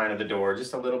outline of the door,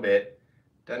 just a little bit.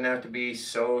 Doesn't have to be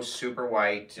so super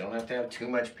white. You don't have to have too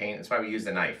much paint. That's why we use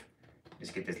the knife.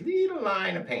 Just get this little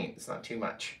line of paint. It's not too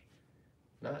much.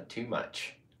 Not too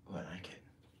much. Oh, I like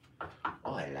it.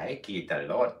 Oh, I like it a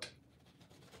lot.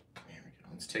 There we go.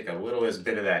 Let's take a little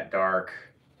bit of that dark,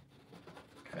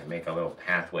 kind of make a little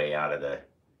pathway out of the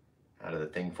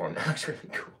thing for him. That looks really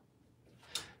cool.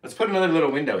 Let's put another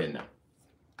little window in though.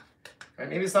 Right,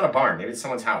 maybe it's not a barn, maybe it's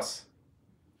someone's house.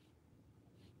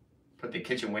 Put the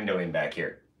kitchen window in back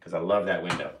here, because I love that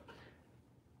window.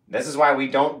 This is why we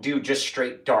don't do just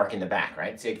straight dark in the back,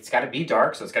 right? So it's got to be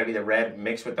dark, so it's got to be the red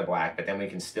mixed with the black, but then we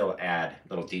can still add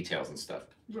little details and stuff.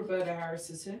 Roberta Harris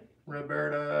is here.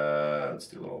 Roberta, let's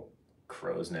do a little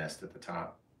crow's nest at the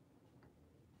top.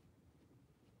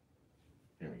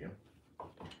 There we go.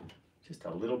 Just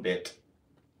a little bit,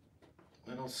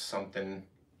 little something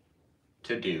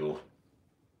to do.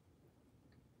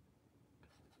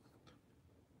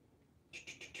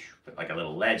 Put like a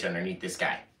little ledge underneath this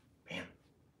guy. Bam.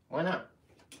 Why not?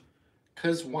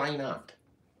 Because why not?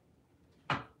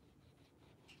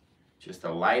 Just the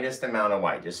lightest amount of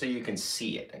white, just so you can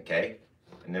see it, okay?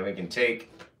 And then we can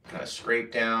take, kind of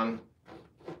scrape down,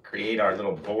 create our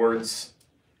little boards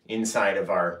inside of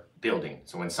our building.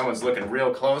 So when someone's looking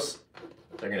real close,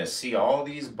 they're gonna see all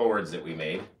these boards that we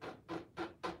made,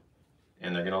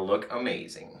 and they're gonna look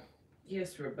amazing.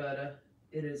 Yes, Roberta,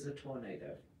 it is a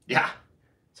tornado. Yeah,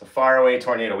 it's a faraway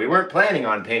tornado. We weren't planning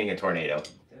on painting a tornado.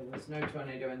 There was no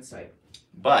tornado in sight.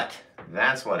 But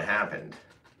that's what happened.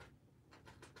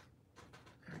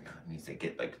 There we go. It needs to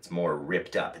get like it's more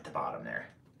ripped up at the bottom there.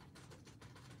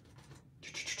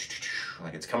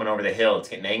 Like it's coming over the hill, it's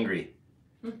getting angry.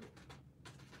 It's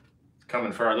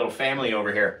coming for our little family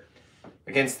over here.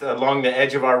 Along the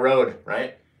edge of our road,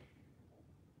 right?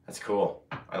 That's cool.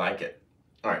 I like it.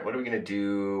 All right, what are we gonna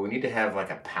do? We need to have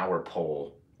like a power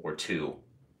pole or two,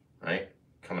 right?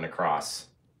 Coming across.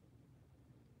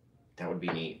 That would be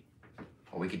neat.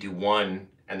 Or we could do one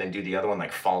and then do the other one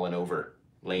like falling over,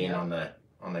 laying on the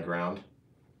ground.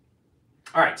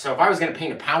 All right, so if I was gonna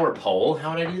paint a power pole,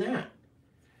 how would I do that?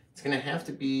 It's gonna have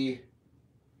to be,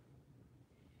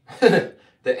 the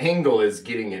angle is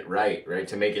getting it right,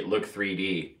 to make it look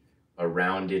 3D, a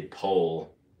rounded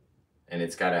pole. And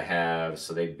it's gotta have,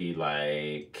 so they'd be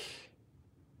like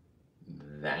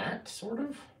that, sort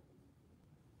of?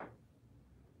 I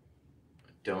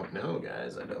don't know,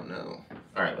 guys, I don't know.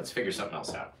 All right, let's figure something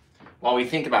else out. While we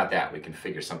think about that, we can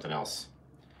figure something else.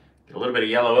 Get a little bit of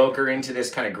yellow ochre into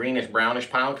this kind of greenish brownish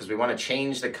pile, because we want to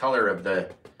change the color of the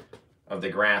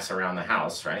grass around the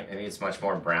house, right? Maybe it's much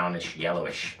more brownish,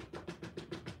 yellowish.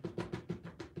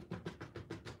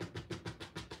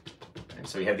 And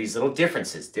so we have these little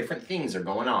differences. Different things are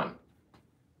going on.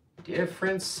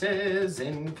 Differences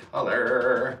in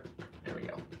color. There we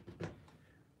go.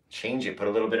 Change it, put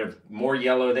a little bit of more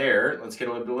yellow there. Let's get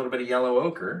a little bit of yellow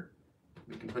ochre.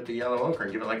 We can put the yellow ochre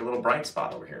and give it like a little bright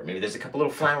spot over here. Maybe there's a couple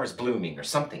little flowers blooming or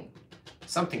something.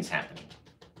 Something's happening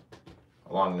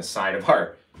along the side of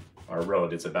our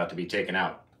road that's about to be taken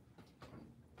out.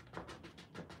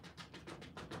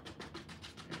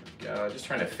 There we go. Just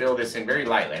trying to fill this in very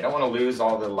lightly. I don't want to lose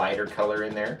all the lighter color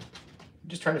in there. I'm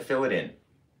just trying to fill it in.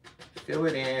 Fill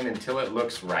it in until it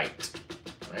looks right.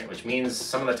 Right? Which means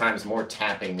some of the times more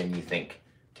tapping than you think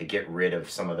to get rid of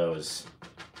some of those.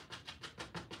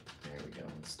 There we go.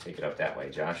 Let's take it up that way,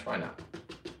 Josh. Why not?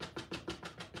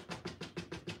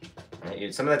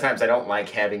 Right? Some of the times I don't like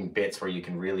having bits where you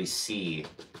can really see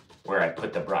where I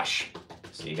put the brush.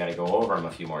 So you got to go over them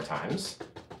a few more times.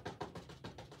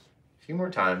 A few more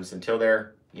times until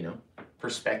they're,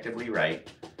 perspectively right.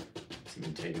 So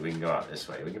we can go out this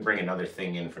way. We can bring another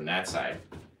thing in from that side.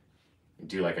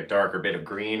 Do like a darker bit of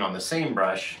green on the same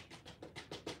brush,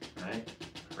 right?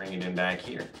 Bring it in back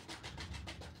here.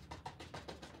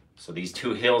 So these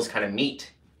two hills kind of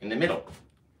meet in the middle.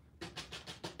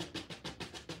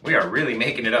 We are really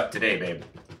making it up today, babe.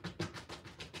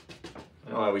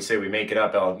 I know how we say we make it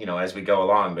up, as we go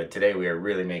along, but today we are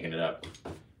really making it up.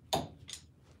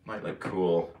 Might look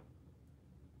cool.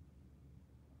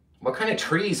 What kind of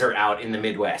trees are out in the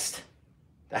Midwest?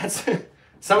 That's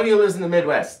somebody who lives in the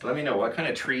Midwest. Let me know what kind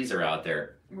of trees are out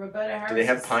there. Roberta Harris. Do they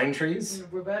have pine trees?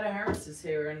 Roberta Harris is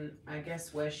here, and I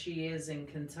guess where she is in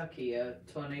Kentucky, a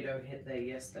tornado hit there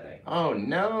yesterday. Oh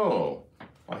no!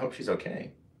 Well, I hope she's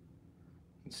okay.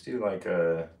 Let's do like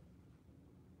a,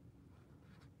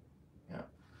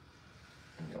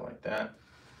 go like that.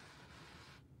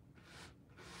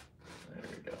 There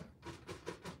we go.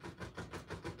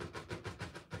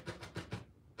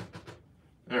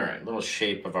 All right, little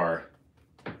shape of our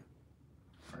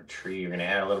tree. You're gonna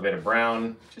add a little bit of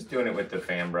brown, just doing it with the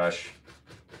fan brush.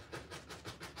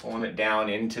 Pulling it down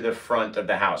into the front of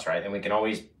the house, right? And we can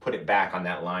always put it back on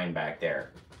that line back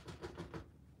there.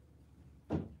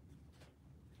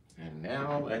 And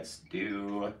now let's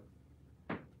do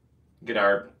Get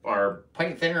our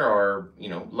paint thinner or, you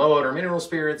know, low odor mineral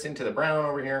spirits into the brown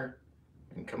over here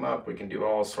and come up. We can do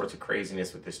all sorts of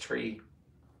craziness with this tree.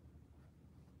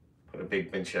 Put a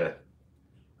big bunch of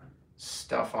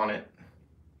stuff on it.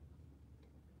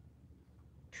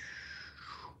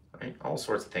 Right? All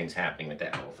sorts of things happening with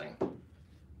that whole thing.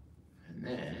 And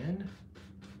then,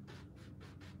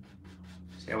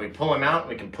 see how we pull him out?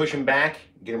 We can push him back,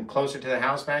 get him closer to the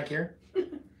house back here.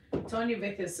 Tanya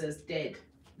Vickers says dead.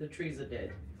 The trees are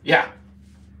dead. Yeah.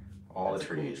 All That's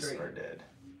the a cool trees tree. are dead.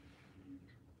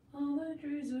 All the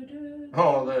trees are dead.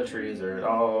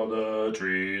 All the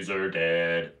trees are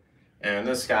dead. And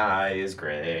the sky is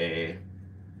gray.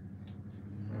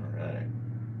 All right.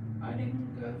 I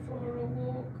didn't go for a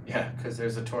walk. Yeah, because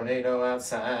there's a tornado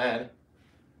outside.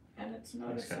 And it's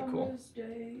not That's a kinda cool. summer's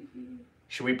day.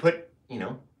 Should we put, you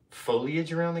know,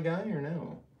 foliage around the guy or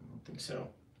no? I don't think so.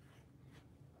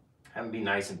 Have him be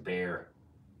nice and bare.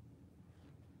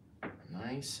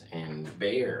 Nice and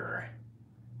bare.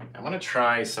 I want to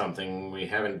try something we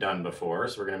haven't done before.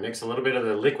 So we're going to mix a little bit of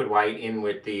the liquid white in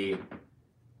with the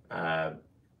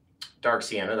dark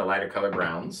sienna, the lighter color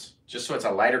browns. Just so it's a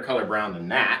lighter color brown than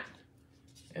that.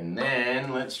 And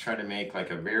then let's try to make like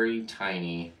a very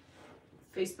tiny...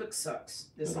 Facebook sucks.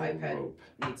 This little iPad rope.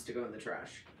 needs to go in the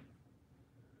trash.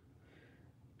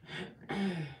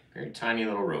 Very tiny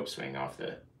little rope swing off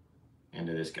the end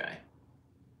of this guy.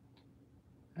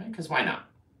 Right? Because why not?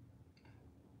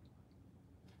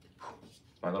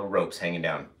 My little rope's hanging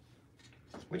down.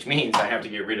 Which means I have to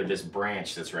get rid of this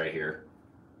branch that's right here.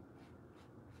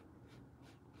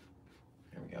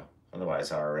 There we go.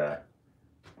 Otherwise our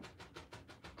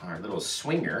little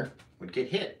swinger would get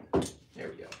hit. There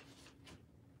we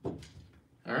go.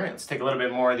 All right, let's take a little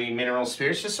bit more of the mineral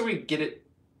spirits just so we get it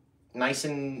nice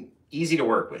and easy to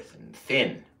work with and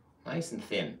thin. Nice and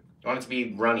thin. You want it to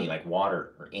be runny like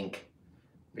water or ink.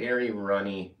 Very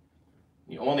runny.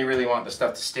 You only really want the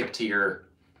stuff to stick to your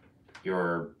you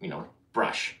know,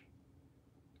 brush.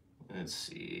 Let's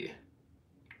see.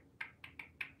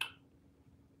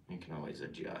 You can always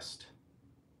adjust.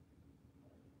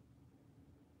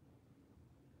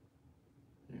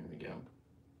 There we go.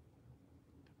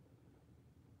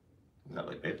 Doesn't that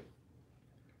look good?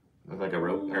 Look like a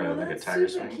rope or like a tiger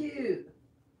swing. Super cute.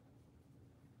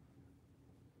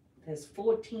 There's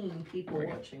 14 people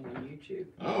watching on YouTube.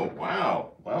 Oh,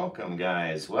 wow. Welcome,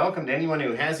 guys. Welcome to anyone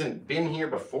who hasn't been here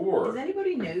before. Is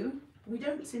anybody new? We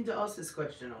don't seem to ask this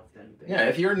question often. But Yeah,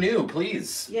 if you're new,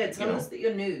 please. yeah, tell us that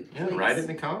you're new. Yeah, please. write it in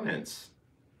the comments.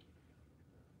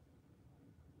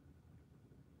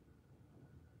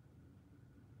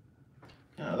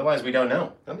 Yeah, otherwise, we don't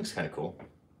know. That looks kind of cool.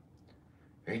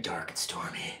 Very dark and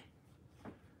stormy.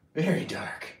 Very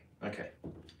dark. Okay.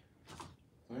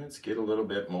 Let's get a little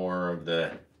bit more of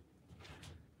the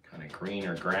kind of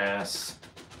greener grass.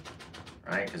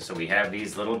 Right? Because so we have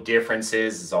these little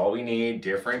differences. Is all we need.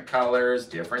 Different colors,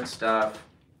 different stuff.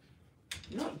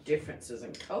 Not differences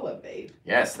in color, babe.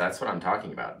 Yes, that's what I'm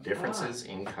talking about. Differences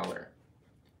in color.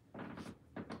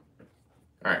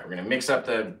 All right, we're gonna mix up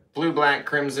the blue, black,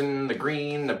 crimson, the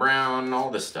green, the brown, all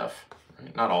this stuff.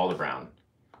 Right? Not all the brown,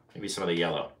 maybe some of the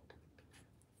yellow.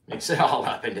 Mix it all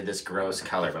up into this gross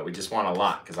color, but we just want a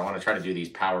lot because I want to try to do these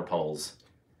power poles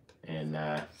and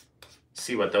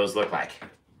see what those look like.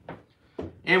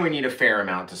 And we need a fair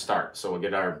amount to start. So we'll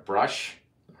get our brush,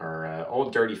 our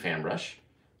old dirty fan brush.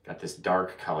 Got this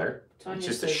dark color. Tanya It's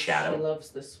just a says shadow. She loves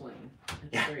the swing. It's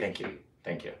Yeah, very thank cute. you.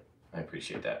 Thank you. I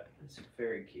appreciate that. It's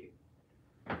very cute.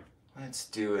 Let's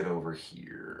do it over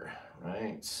here,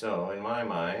 right? So in my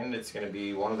mind, it's going to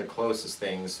be one of the closest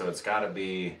things, so it's got to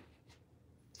be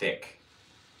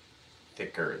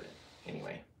thicker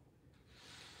anyway.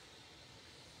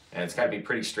 And it's got to be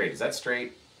pretty straight. Is that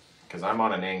straight? Because I'm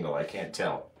on an angle, I can't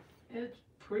tell. It's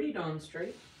pretty darn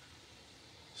straight.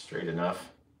 Straight enough.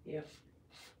 Yep.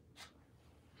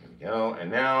 There we go.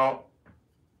 And now,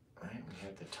 right, we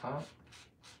have the top.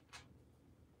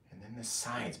 And then the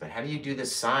sides. But how do you do the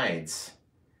sides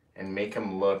and make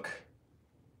them look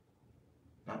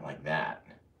not like that?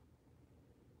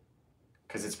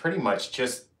 Because it's pretty much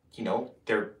just, you know,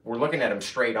 we're looking at them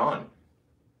straight on.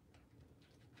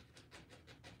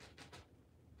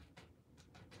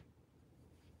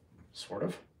 Sort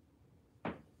of.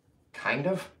 Kind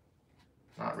of.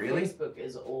 Not really. Facebook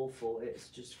is awful. It's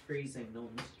just freezing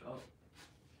non-stop.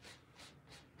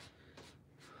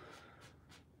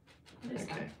 What is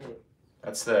Okay. that for?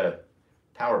 That's the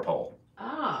power pole.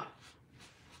 Ah,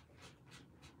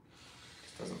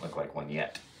 This doesn't look like one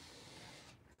yet.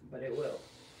 but it will.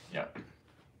 Yeah.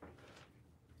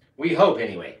 We hope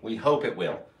anyway. We hope it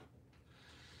will. A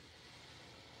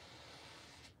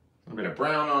little bit of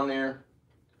brown on there,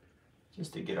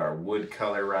 just to get our wood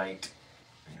color right.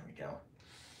 There we go.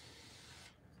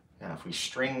 Now if we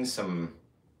string some,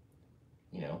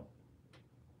 you know,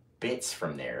 bits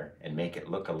from there and make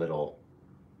it look a little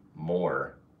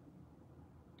more,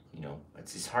 you know,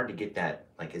 it's just hard to get that,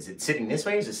 like, is it sitting this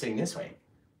way or is it sitting this way?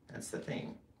 That's the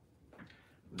thing.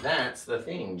 That's the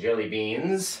thing, jelly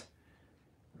beans,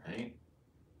 right?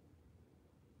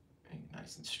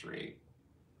 Nice and straight.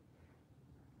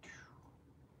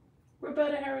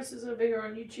 Roberta Harris is over here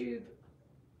on YouTube.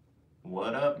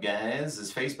 What up, guys?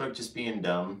 Is Facebook just being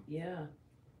dumb? Yeah.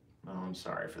 Oh, I'm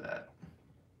sorry for that.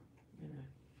 Yeah.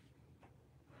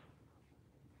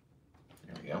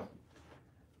 There we go.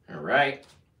 All right.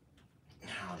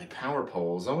 Now, the power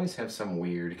poles always have some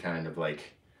weird kind of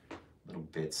like little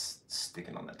bits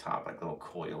sticking on the top, like little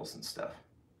coils and stuff.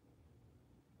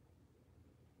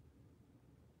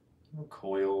 Little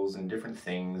coils and different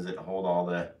things that hold all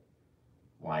the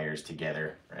wires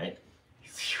together, right?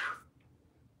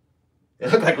 They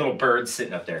look like little birds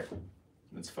sitting up there.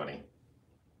 That's funny.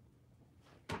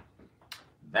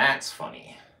 That's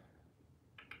funny.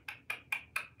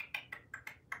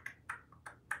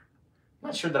 I'm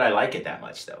not sure that I like it that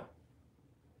much, though.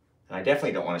 And I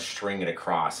definitely don't want to string it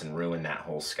across and ruin that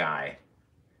whole sky.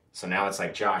 So now it's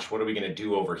like, Josh, what are we going to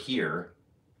do over here?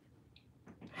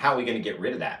 How are we going to get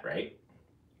rid of that, right?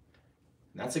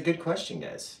 That's a good question,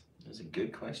 guys. That's a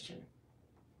good question.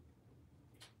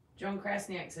 John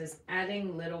Krasniak says,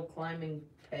 adding little climbing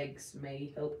pegs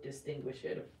may help distinguish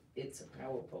it if it's a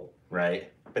power pole.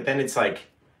 Right. But then it's like,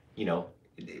 you know,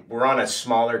 we're on a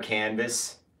smaller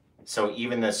canvas. So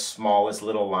even the smallest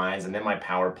little lines, and then my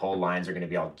power pole lines are going to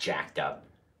be all jacked up.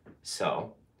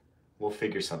 So we'll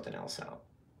figure something else out.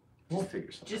 We'll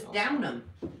figure something else out. Just down them.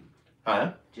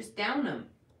 Huh? Just down them.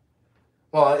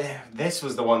 Well, this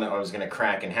was the one that I was going to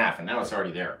crack in half, and now it's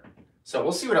already there. So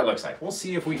we'll see what it looks like. We'll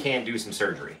see if we can't do some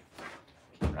surgery.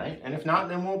 Right? And if not,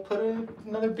 then we'll put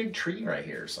another big tree right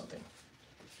here or something.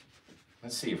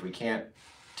 Let's see if we can't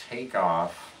take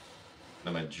off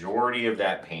the majority of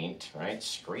that paint, right?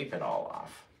 Scrape it all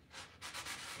off.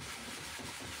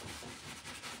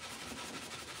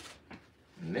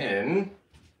 And then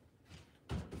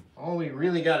all we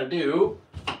really got to do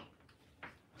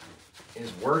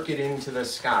is work it into the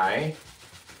sky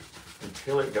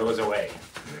until it goes away.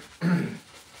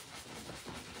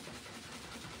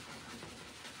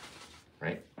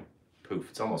 Right? Poof,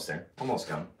 it's almost there. Almost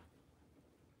gone.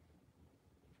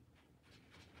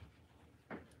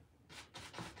 There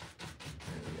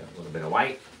we go. A little bit of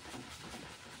white.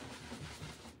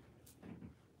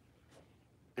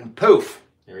 And poof!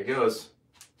 There he goes.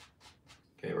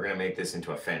 Okay, we're going to make this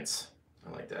into a fence.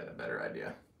 I like that, a better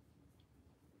idea.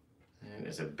 And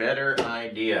it's a better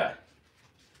idea.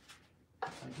 I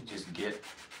can just get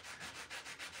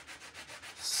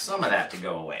some of that to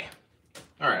go away.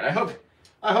 All right, I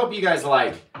hope you guys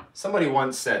like. Somebody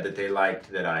once said that they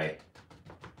liked that I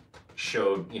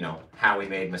showed, you know, how we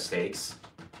made mistakes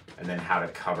and then how to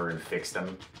cover and fix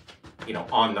them, you know,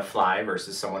 on the fly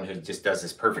versus someone who just does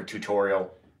this perfect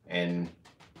tutorial and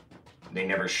they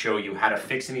never show you how to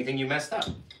fix anything you messed up.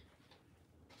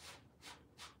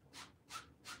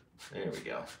 There we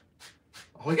go.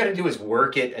 All we got to do is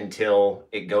work it until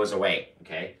it goes away,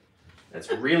 okay? That's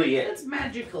really it. That's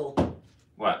magical.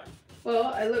 What? Well,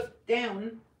 I looked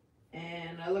down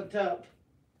and I looked up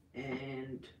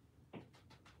and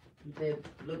they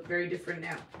look very different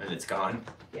now. And it's gone?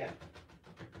 Yeah.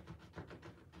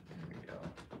 There we go.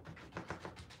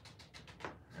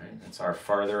 All right, that's our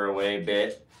farther away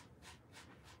bit.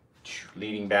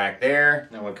 Leading back there.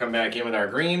 Then we'll come back in with our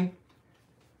green.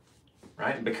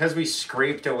 Right? And because we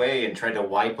scraped away and tried to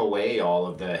wipe away all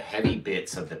of the heavy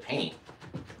bits of the paint,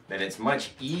 then it's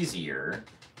much easier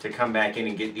to come back in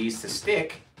and get these to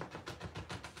stick.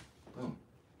 Boom.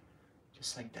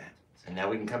 Just like that. And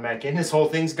now we can come back in. This whole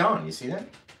thing's gone. You see that?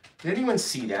 Did anyone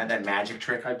see that? That magic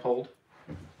trick I pulled?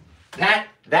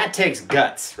 That takes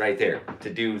guts right there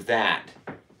to do that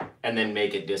and then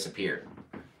make it disappear.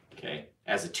 Okay?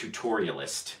 As a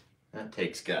tutorialist, that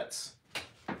takes guts.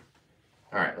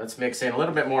 All right, let's mix in a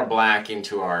little bit more black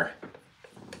into our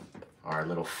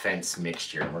little fence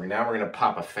mixture. Now we're gonna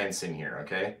pop a fence in here,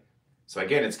 okay? So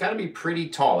again, it's gotta be pretty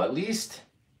tall, at least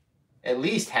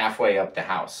halfway up the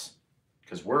house,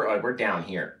 because we're down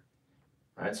here.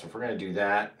 All right, so if we're gonna do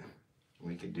that,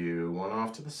 we could do one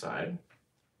off to the side.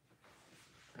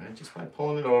 All right, just by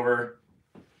pulling it over.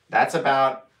 That's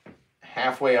about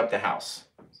halfway up the house.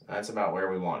 So that's about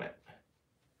where we want it.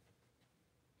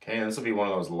 Okay, and this will be one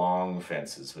of those long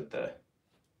fences with the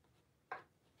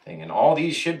thing. And all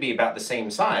these should be about the same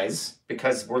size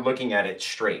because we're looking at it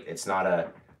straight. It's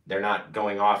not they're not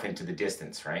going off into the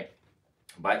distance, right?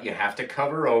 But you have to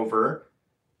cover over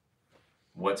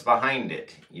what's behind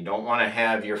it. You don't want to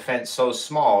have your fence so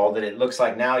small that it looks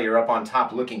like now you're up on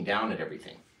top looking down at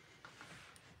everything.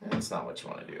 That's not what you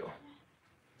want to do.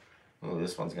 Oh,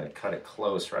 this one's going to cut it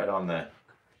close right on the,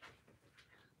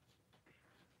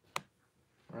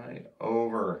 right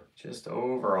over, just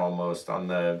over almost on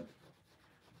the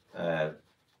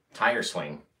tire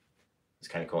swing. It's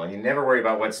kind of cool. And you never worry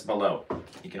about what's below.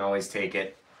 You can always take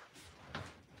it,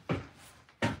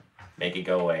 make it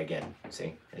go away again.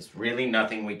 See, there's really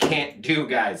nothing we can't do,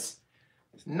 guys.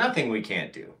 There's nothing we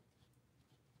can't do.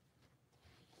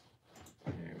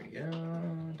 There we go.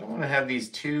 Don't want to have these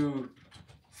too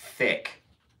thick.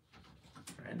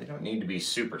 Right? They don't need to be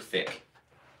super thick.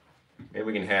 Maybe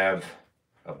we can have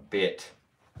a bit.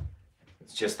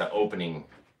 It's just the opening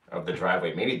of the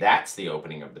driveway. Maybe that's the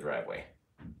opening of the driveway.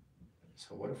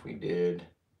 So what if we did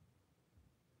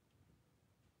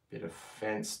a bit of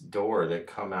fence door that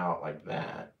come out like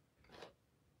that?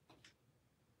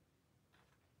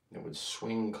 It would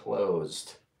swing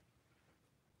closed.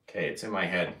 Okay, it's in my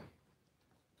head.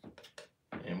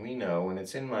 And we know when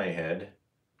it's in my head,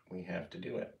 we have to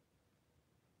do it.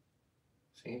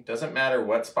 See, it doesn't matter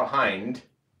what's behind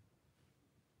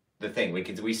the thing.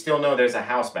 We still know there's a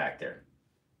house back there,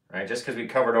 right? Just because we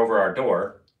covered over our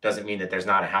door doesn't mean that there's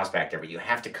not a house back there, but you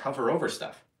have to cover over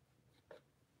stuff.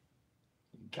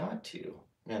 You got to.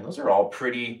 Man, those are all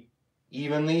pretty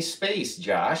evenly spaced,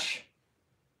 Josh.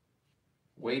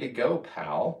 Way to go,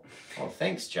 pal. Well,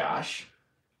 thanks, Josh.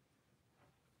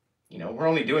 You know, we're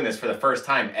only doing this for the first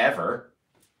time ever,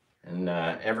 and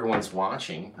everyone's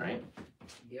watching, right?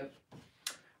 Yep.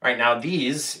 All right, now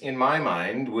these, in my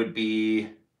mind, would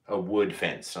be a wood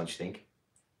fence, don't you think?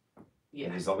 Yeah.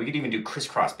 We could even do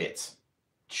crisscross bits,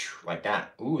 like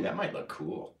that. Ooh, that might look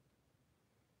cool.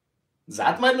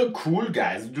 That might look cool,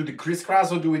 guys. Do the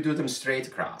crisscross or do we do them straight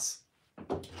across?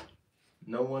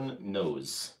 No one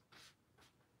knows.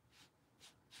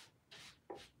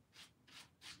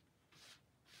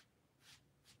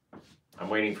 I'm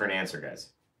waiting for an answer, guys.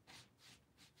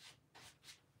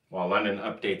 While London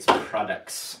updates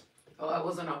products. Oh, I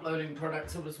wasn't uploading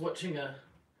products. I was watching an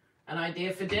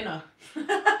idea for dinner.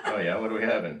 Oh yeah, what are we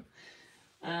having?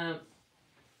 All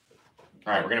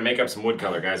right, we're gonna make up some wood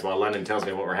color, guys, while London tells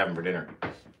me what we're having for dinner.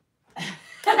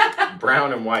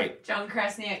 Brown and white. John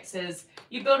Krasniak says,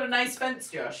 "You build a nice fence,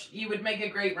 Josh. You would make a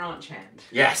great ranch hand."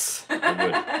 Yes, I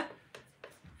would.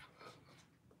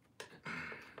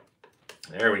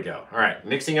 There we go. All right,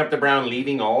 mixing up the brown,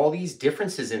 leaving all these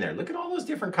differences in there. Look at all those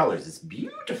different colors. It's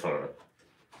beautiful.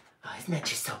 Oh, isn't that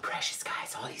just so precious,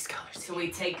 guys? All these colors. So we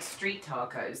take street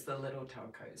tacos, the little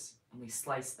tacos, and we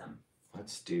slice them.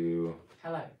 Let's do...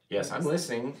 Hello. Yes, I'm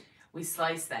listening. We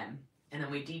slice them, and then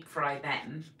we deep fry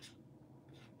them,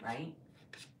 right?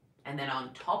 And then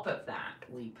on top of that,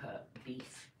 we put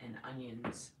beef and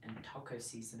onions and taco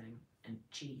seasoning and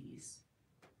cheese.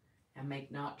 And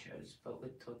make nachos, but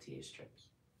with tortilla strips.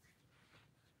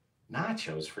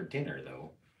 Nachos for dinner,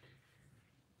 though.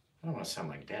 I don't want to sound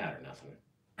like Dad or nothing.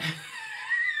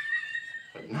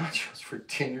 But nachos for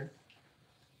dinner?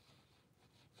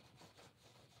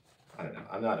 I don't know.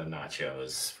 I'm not a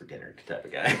nachos for dinner type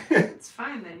of guy. It's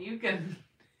fine, then you can...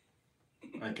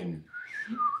 I can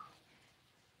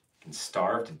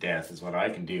starve to death is what I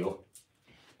can do.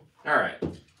 All right.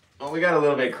 Well, we got a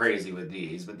little bit crazy with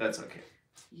these, but that's okay.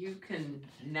 You can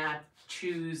not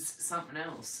choose something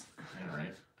else. All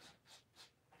right.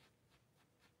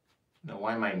 No,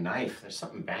 why my knife? There's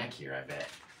something back here, I bet.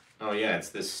 Oh yeah, it's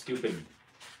this stupid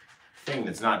thing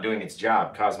that's not doing its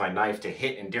job. Caused my knife to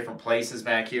hit in different places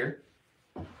back here.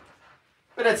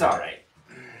 But it's all right.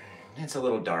 It's a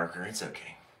little darker. It's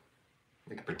okay.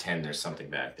 We can pretend there's something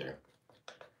back there.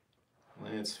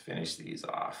 Let's finish these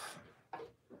off.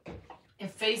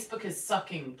 If Facebook is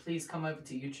sucking, please come over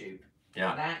to YouTube.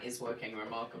 Yeah. That is working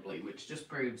remarkably, which just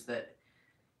proves that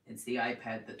it's the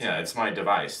iPad that's... Yeah, it's my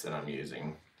device that I'm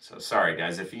using. So sorry,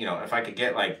 guys. If I could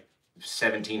get like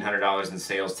 $1,700 in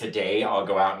sales today, I'll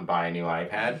go out and buy a new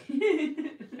iPad.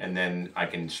 And then I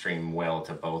can stream well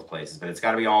to both places. But it's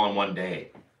got to be all in one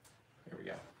day. Here we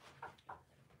go.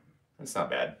 That's not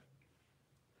bad.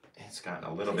 It's gotten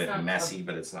a little bit messy,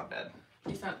 but it's not bad.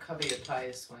 Please not cover your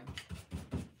tire swing.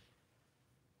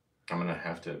 I'm going to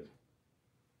have to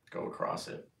go across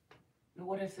it.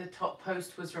 What if the top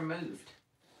post was removed?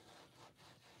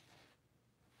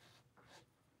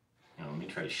 Now, let me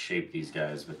try to shape these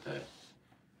guys with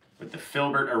the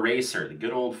filbert eraser, the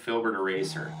good old filbert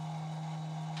eraser.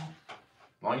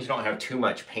 As long as you don't have too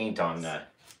much paint on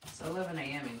It's 11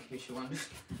 a.m. in case you wondered.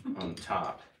 On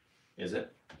top. Is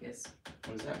it? Yes.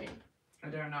 What does that mean? I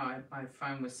don't know. My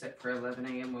phone was set for 11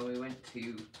 a.m. when we went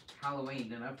to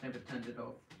Halloween, and I've never turned it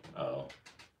off. Oh.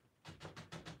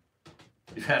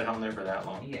 You've had it on there for that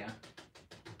long? Yeah.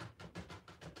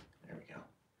 There we go.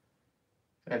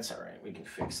 That's all right. We can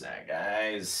fix that,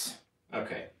 guys.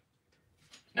 Okay.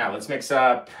 Now let's mix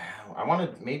up. I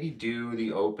want to maybe do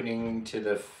the opening to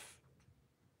the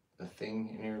thing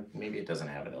in here. Maybe it doesn't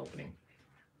have an opening.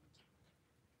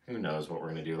 Who knows what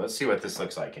we're going to do. Let's see what this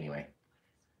looks like anyway.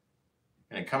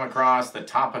 And come across the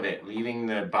top of it, leaving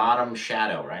the bottom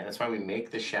shadow, right? That's why we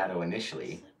make the shadow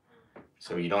initially,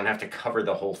 so you don't have to cover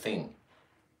the whole thing.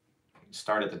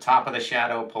 Start at the top of the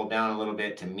shadow, pull down a little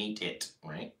bit to meet it,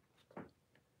 right?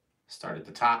 Start at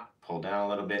the top, pull down a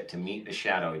little bit to meet the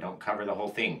shadow. You don't cover the whole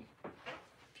thing.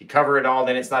 If you cover it all,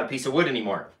 then it's not a piece of wood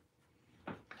anymore.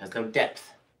 It has no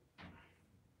depth.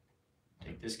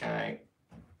 Take this guy,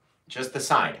 just the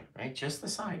side, right? Just the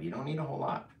side. You don't need a whole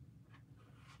lot.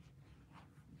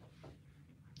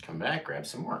 Come back, grab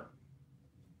some more.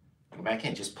 Go back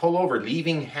in, just pull over,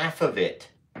 leaving half of it.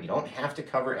 You don't have to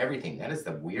cover everything. That is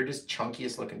the weirdest,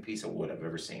 chunkiest looking piece of wood I've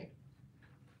ever seen.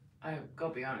 I've got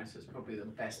to be honest, it's probably the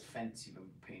best fence you've ever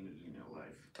painted in your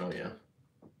life. Oh yeah?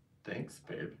 Thanks,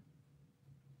 babe.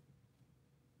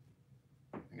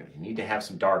 You need to have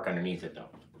some dark underneath it though.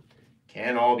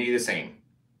 Can't all be the same.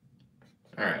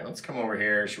 All right, let's come over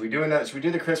here. Should we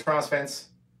do the crisscross fence?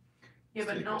 Yeah,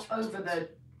 but not over the,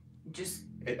 just...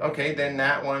 Okay, then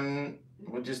that one,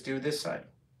 we'll just do this side.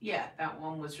 Yeah, that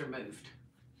one was removed.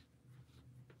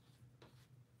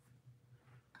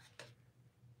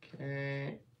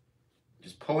 Okay.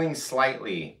 Just pulling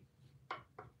slightly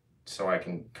so I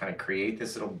can kind of create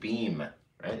this little beam,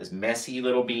 right? This messy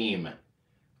little beam.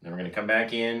 Then we're going to come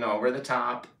back in over the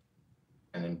top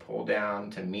and then pull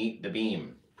down to meet the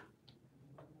beam.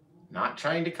 Not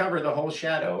trying to cover the whole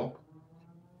shadow.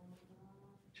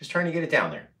 Just trying to get it down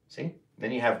there. See?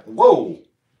 Then you have, whoa!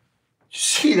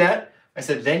 See that? I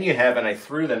said, then you have, and I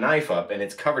threw the knife up and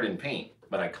it's covered in paint,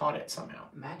 but I caught it somehow.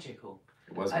 Magical.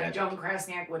 It was magic. John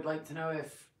Krasniak would like to know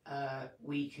if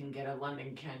we can get a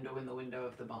London candle in the window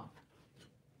of the barn.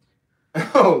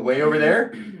 Oh, way over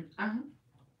there? Uh-huh.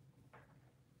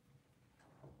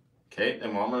 Okay,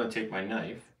 then well, I'm going to take my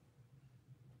knife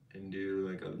and do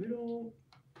like a little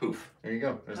poof. There you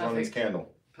go. There's London's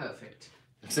candle. Perfect.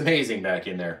 It's amazing back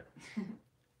in there.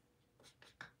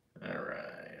 All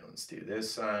right, let's do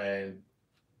this side.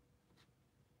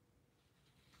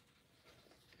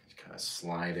 Just kind of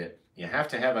slide it. You have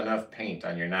to have enough paint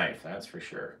on your knife, that's for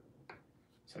sure.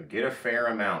 So get a fair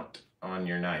amount on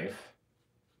your knife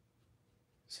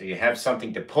so you have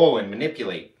something to pull and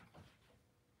manipulate.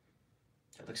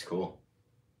 That looks cool.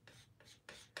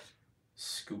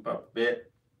 Scoop up a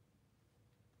bit.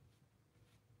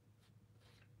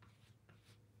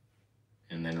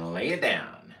 And then lay it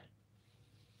down.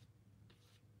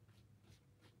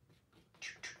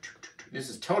 This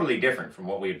is totally different from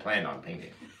what we had planned on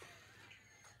painting.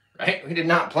 Right? We did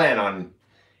not plan on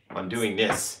doing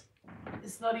this.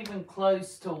 It's not even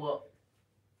close to what...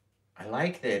 I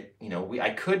like that, you know, I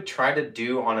could try to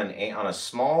do on a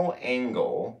small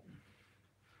angle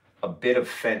a bit of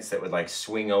fence that would like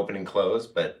swing open and close,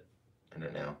 but I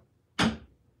don't know.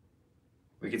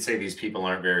 We could say these people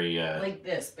aren't very like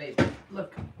this, babe.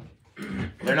 Look.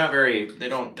 They're not very, they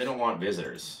don't want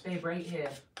visitors. Babe, right here.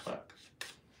 What?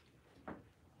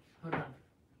 Hold on.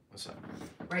 What's up?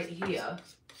 Right here.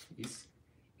 Yes.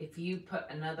 If you put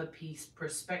another piece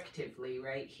prospectively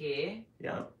right here.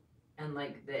 Yeah. And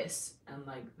like this,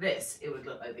 it would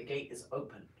look like the gate is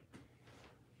open.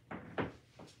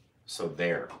 So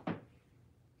there.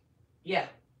 Yeah.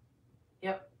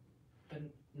 Yep. But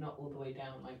not all the way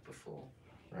down like before.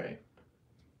 Right.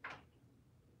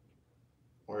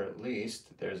 Or at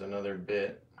least there's another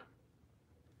bit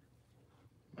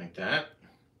like that.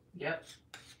 Yep.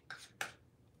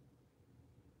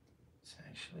 It's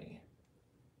actually...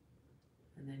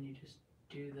 And then you just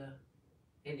do the...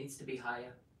 It needs to be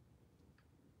higher.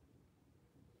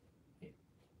 It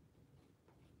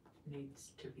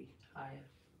needs to be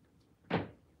higher.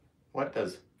 What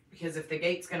does? Because if the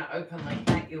gate's going to open like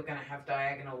that, you're going to have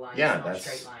diagonal lines, yeah, not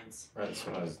straight lines. Right, that's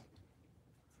what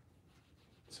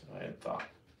I had thought.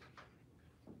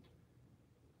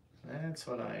 That's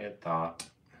what I had thought.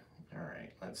 All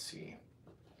right, let's see.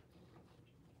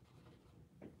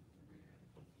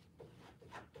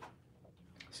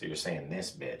 So you're saying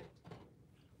this bit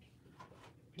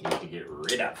you need to get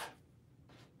rid of.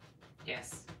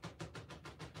 Yes.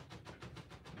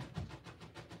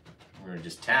 We're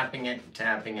just tapping it and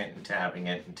tapping it and tapping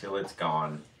it until it's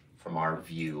gone. from our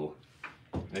view.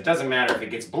 And it doesn't matter if it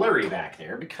gets blurry back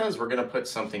there because we're going to put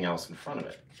something else in front of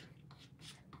it.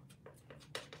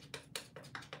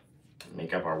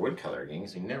 Make up our wood color again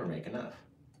because we never make enough.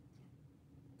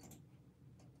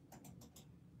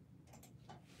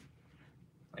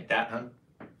 Like that, huh?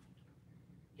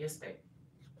 Yes, babe.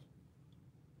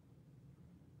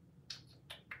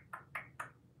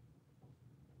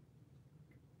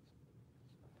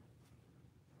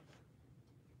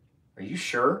 Are you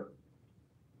sure?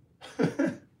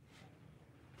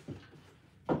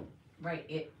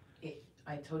 Right,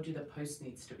 I told you the post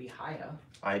needs to be higher.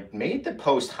 I made the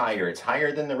post higher. It's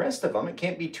higher than the rest of them. It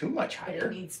can't be too much But higher.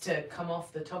 it needs to come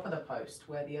off the top of the post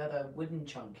where the other wooden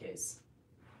chunk is.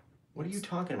 What are you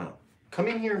talking about? Come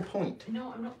in here and point.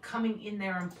 No, I'm not coming in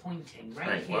there and pointing.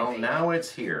 Right here. Well, babe. now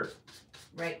it's here.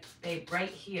 Right, babe, right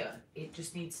here. It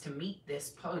just needs to meet this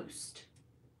post.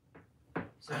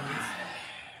 So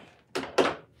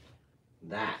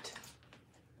That.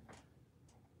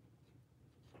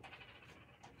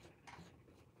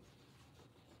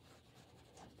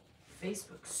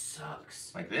 Facebook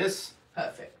sucks. Like this?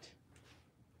 Perfect.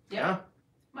 Yeah.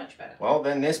 Much better. Well,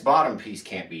 then this bottom piece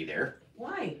can't be there.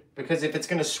 Why? Because if it's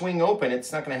going to swing open,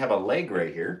 it's not going to have a leg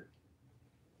right here.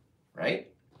 Right?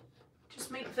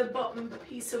 Just make the bottom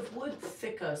piece of wood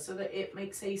thicker so that it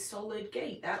makes a solid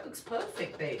gate. That looks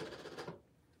perfect, babe.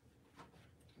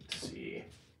 Let's see.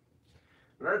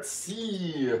 Let's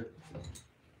see.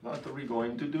 What are we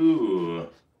going to do?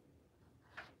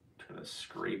 Try to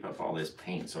scrape up all this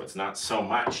paint so it's not so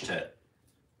much to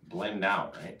blend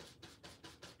out, right?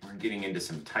 We're getting into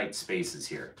some tight spaces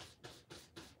here.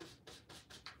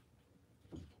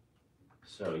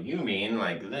 So you mean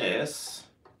like this?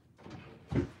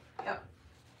 Yep.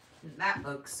 That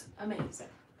looks amazing.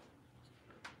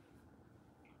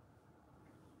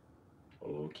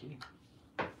 Okay.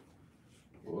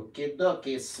 Okie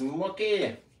dokie, smoky.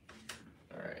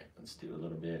 All right, let's do a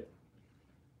little bit.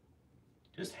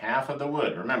 Just half of the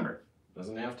wood, remember.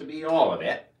 Doesn't have to be all of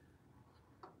it.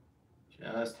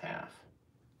 Just half.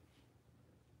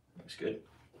 Looks good.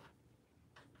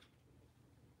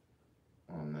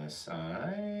 On this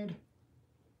side.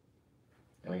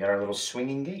 And we got our little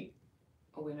swinging gate.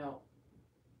 Oh, we know.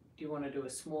 Do you want to do a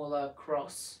smaller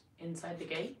cross inside the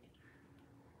gate?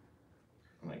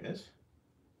 Like this.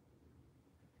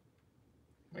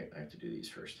 Wait, I have to do these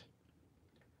first.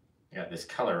 I got this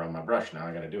color on my brush now,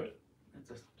 I gotta do it.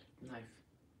 That's a knife.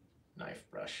 Knife,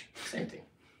 brush, same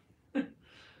thing.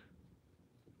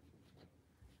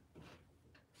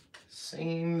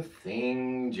 Same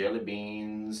thing, jelly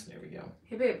beans, there we go.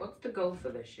 Hey babe, what's the goal for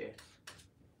this year?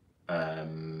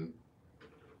 To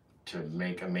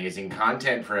make amazing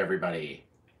content for everybody.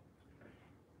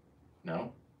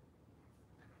 No?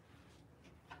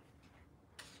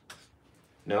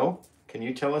 No? Can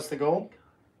you tell us the goal?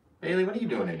 Bailey, what are you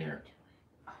doing in here?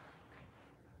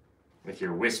 With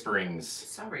your whisperings.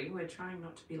 Sorry, we're trying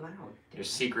not to be loud. Your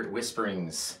secret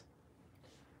whisperings.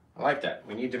 I like that.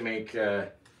 We need to make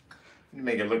it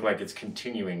look like it's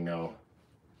continuing though.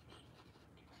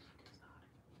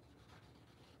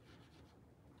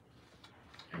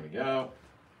 Here we go.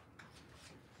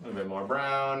 A little bit more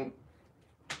brown.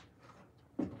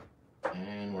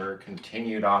 And we're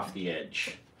continued off the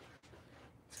edge.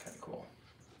 It's kind of cool.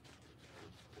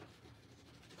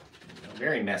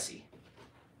 Very messy.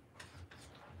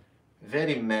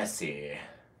 Very messy.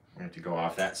 We have to go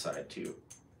off that side too.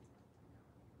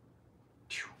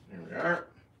 There we are.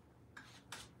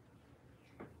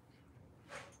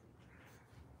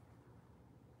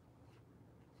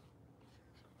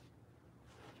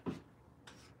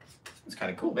 It's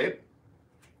kind of cool, babe.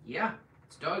 Yeah,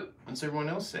 it's dope. What's everyone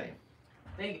else say?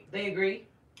 They agree.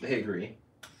 They agree.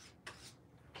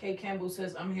 Kay Campbell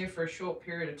says, I'm here for a short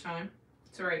period of time.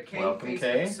 It's alright, Kay. Welcome, Facebook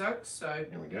Kay. sucks, so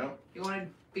There we go. if you want to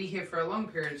be here for a long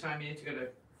period of time, you need to go to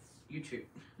YouTube.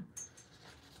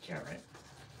 Yeah, right.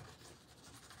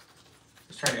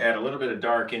 Just trying to add a little bit of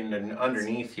dark in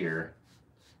underneath here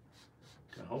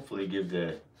to hopefully give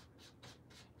the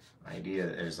idea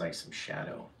that there's like some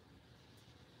shadow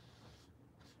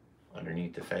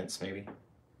underneath the fence, maybe.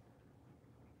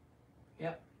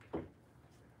 Yep.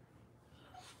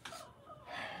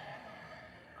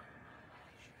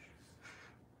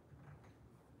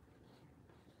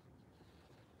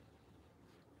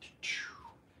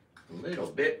 A little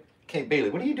bit. Okay, Bailey,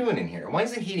 what are you doing in here? Why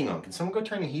is the heating on? Can someone go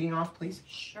turn the heating off, please?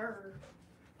 Sure.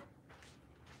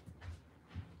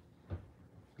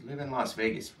 We live in Las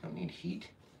Vegas. We don't need heat.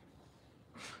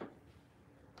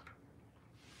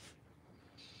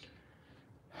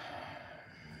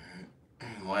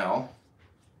 Well,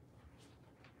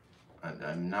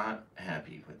 I'm not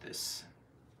happy with this.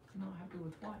 Not happy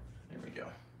with what? There we go.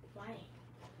 Why?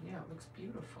 Yeah, it looks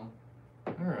beautiful.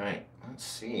 All right, let's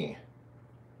see.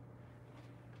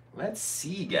 Let's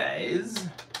see, guys.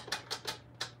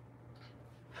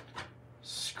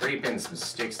 Scrape in some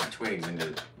sticks and twigs into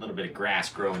a little bit of grass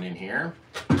growing in here.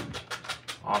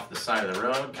 Off the side of the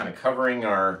road, kind of covering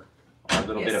our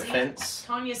little bit of fence.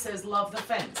 Tanya says, love the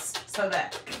fence. So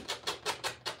that.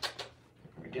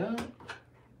 There we go.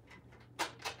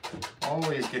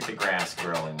 Always get the grass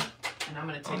growing. And I'm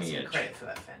going to take some credit for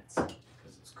that fence.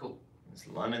 Because it's cool. It's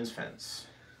London's fence.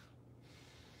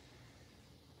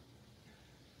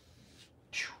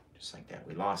 Just like that.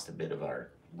 We lost a bit of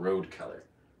our road color.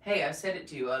 Hey, I said it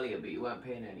to you earlier, but you weren't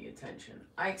paying any attention.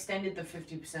 I extended the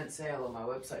 50% sale on my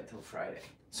website till Friday.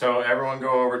 So everyone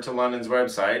go over to London's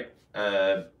website,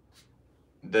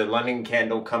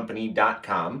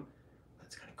 thelondoncandlecompany.com.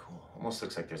 That's kind of cool. Almost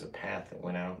looks like there's a path that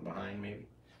went out behind, maybe.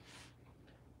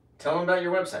 Tell them about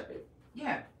your website, babe.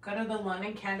 Yeah, go to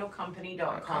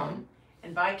thelondoncandlecompany.com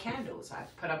and buy candles.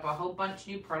 I've put up a whole bunch of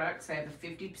new products. I have a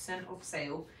 50% off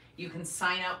sale. You can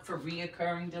sign up for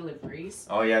reoccurring deliveries.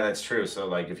 Oh yeah, that's true. So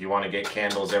like if you want to get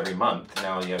candles every month,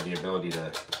 now you have the ability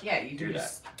to you can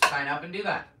just sign up and do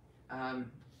that.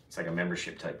 It's like a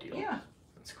membership type deal. Yeah.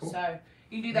 That's cool. So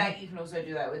you do that. You can also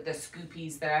do that with the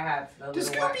scoopies that I have. The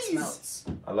little wax melts.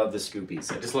 I love the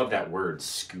scoopies. I just love that word,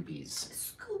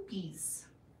 scoopies. Scoopies.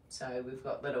 So we've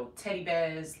got little teddy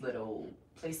bears, little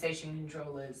PlayStation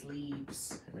controllers,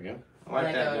 leaves. There we go. I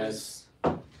like that, guys.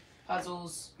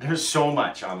 Puzzles. There's so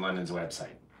much on London's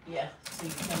website. Yeah, so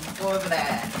you can go over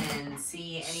there and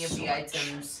see any of the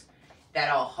items that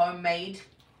are homemade.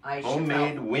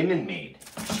 Homemade, women-made.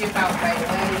 Ship out right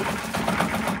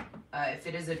away. If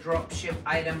it is a drop ship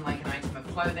item, like an item of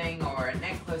clothing or a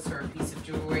necklace or a piece of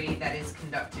jewelry, that is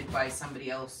conducted by somebody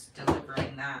else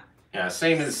delivering that. Yeah,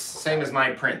 same as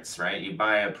my prints, right? You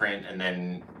buy a print and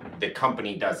then the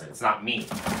company does it. It's not me.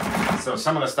 So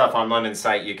some of the stuff on London's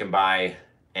site you can buy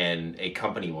and a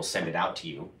company will send it out to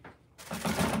you.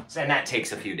 And that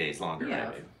takes a few days longer,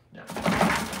 right?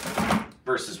 Yeah.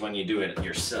 Versus when you do it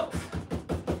yourself.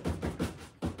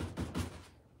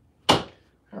 All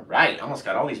right, almost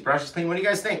got all these brushes clean. What do you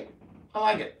guys think? I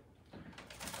like it.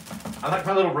 I like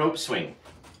my little rope swing.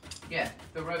 Yeah,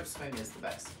 the rope swing is the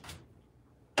best.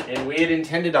 And we had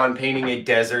intended on painting a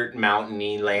desert,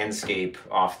 mountainy landscape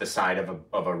off the side of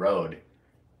a road.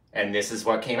 And this is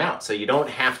what came out. So you don't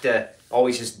have to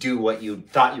always just do what you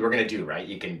thought you were going to do, right?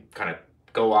 You can kind of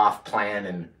go off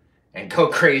plan and go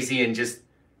crazy and just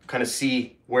kind of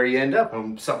see where you end up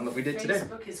on something that we did today.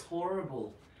 Facebook is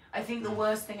horrible. I think the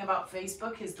worst thing about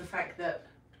Facebook is the fact that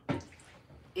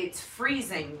it's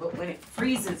freezing, but when it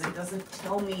freezes, it doesn't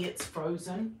tell me it's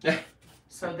frozen.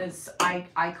 So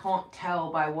I can't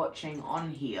tell by watching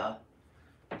on here.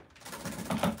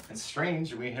 It's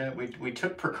strange. We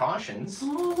took precautions.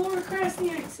 Oh, Laura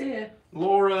Krasniak's here.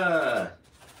 Laura!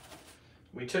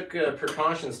 We took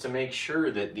precautions to make sure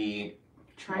that the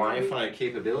Wi-Fi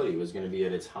capability was going to be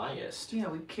at its highest. Yeah,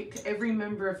 we kicked every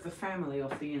member of the family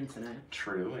off the internet.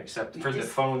 True, except for the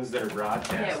phones that are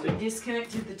broadcasting. Yeah, we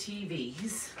disconnected the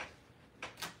TVs.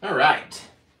 All right.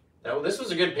 Well, this was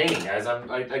a good painting, guys.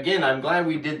 I'm glad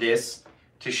we did this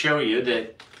to show you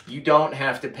that you don't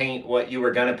have to paint what you were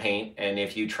going to paint, and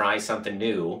if you try something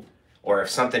new, or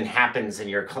if something happens and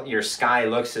your sky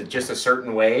looks just a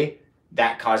certain way,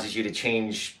 that causes you to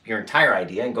change your entire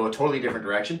idea and go a totally different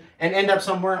direction and end up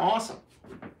somewhere awesome.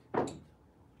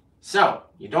 So,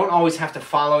 you don't always have to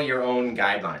follow your own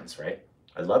guidelines, right?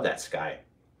 I love that sky.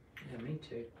 Yeah, me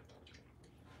too.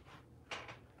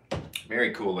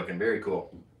 Very cool looking, very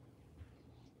cool.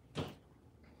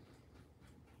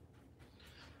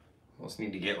 We'll just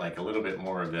need to get like a little bit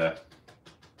more of the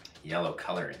yellow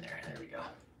color in there. There we go.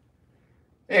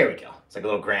 There we go. It's like a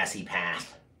little grassy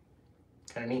path.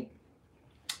 Kind of neat.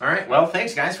 All right, well,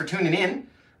 thanks guys for tuning in.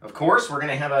 Of course, we're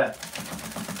gonna have a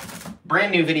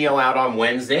brand new video out on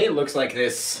Wednesday. It looks like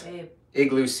this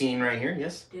igloo scene right here.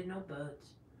 Yes? Did no birds.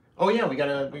 Oh yeah, we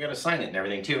gotta sign it and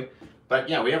everything too. But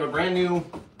yeah, we have a brand new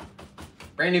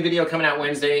video coming out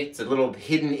Wednesday. It's a little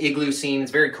hidden igloo scene. It's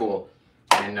very cool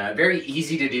and very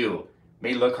easy to do.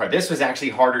 May look hard. This was actually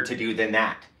harder to do than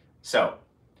that. So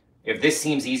if this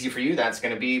seems easy for you, that's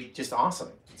gonna be just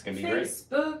awesome. It's gonna be great.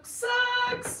 Facebook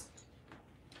sucks.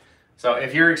 So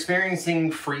if you're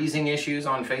experiencing freezing issues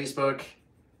on Facebook,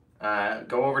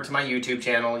 go over to my YouTube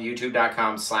channel,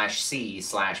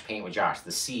 youtube.com/c/paintwithjosh.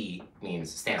 The C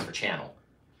stands for channel.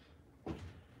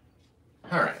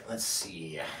 All right, let's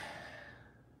see.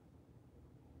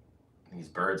 These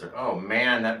birds are, oh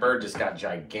man, that bird just got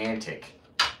gigantic.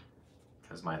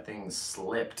 because my thing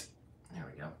slipped. There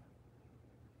we go.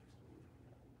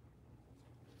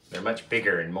 They're much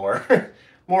bigger and more,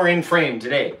 more in frame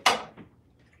today.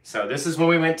 So this is when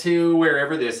we went to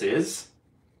wherever this is,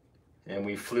 and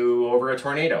we flew over a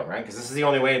tornado, right? Because this is the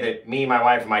only way that me, my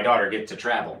wife, and my daughter get to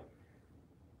travel.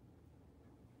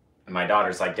 And my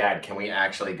daughter's like, Dad, can we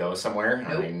actually go somewhere?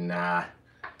 Nope. I mean, nah.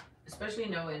 Especially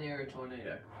nowhere near a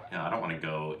tornado. No, I don't want to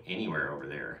go anywhere over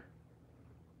there.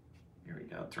 Here we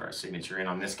go. Throw our signature in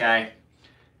on this guy.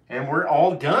 And we're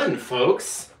all done,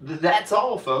 folks. That's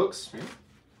all, folks.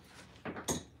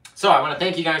 So I want to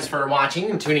thank you guys for watching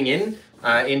and tuning in.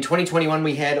 In 2021,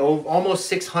 we had almost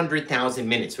 600,000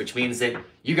 minutes, which means that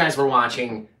you guys were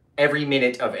watching every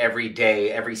minute of every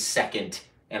day, every second.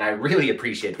 And I really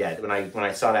appreciate that. When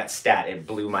I saw that stat, it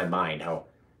blew my mind how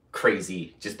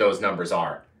crazy just those numbers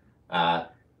are.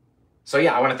 So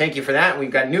yeah, I want to thank you for that.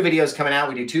 We've got new videos coming out.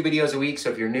 We do 2 videos a week. So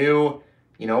if you're new,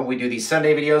 you know, we do these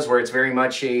Sunday videos where it's very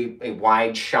much a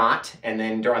wide shot. And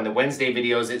then during the Wednesday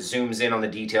videos, it zooms in on the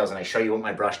details and I show you what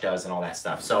my brush does and all that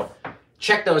stuff. So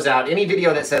check those out. Any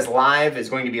video that says live is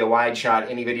going to be a wide shot.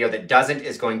 Any video that doesn't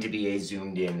is going to be a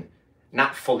zoomed in,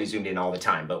 not fully zoomed in all the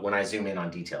time, but when I zoom in on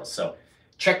details. So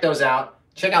check those out.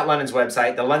 Check out London's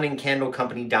website,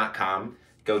 thelondoncandlecompany.com.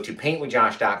 Go to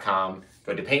paintwithjosh.com.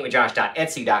 Go to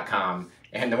paintwithjosh.etsy.com.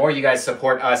 And the more you guys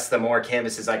support us, the more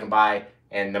canvases I can buy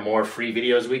and the more free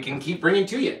videos we can keep bringing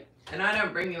to you. And I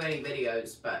don't bring you any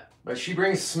videos, but she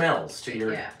brings smells to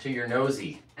your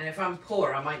nosy. And if I'm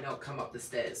poor, I might not come up the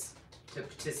stairs to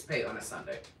participate on a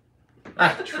Sunday.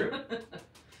 Ah, true.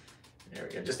 There we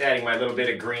go. Just adding my little bit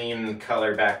of green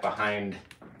color back behind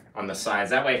on the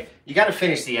sides. That way, you got to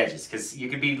finish the edges because you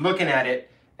could be looking at it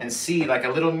and see like a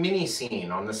little mini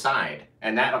scene on the side,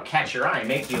 and that'll catch your eye,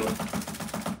 make you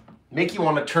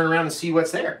want to turn around and see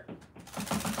what's there.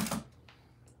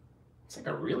 It's like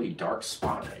a really dark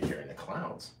spot right here in the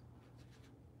clouds.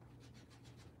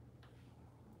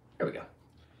 There we go.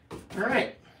 All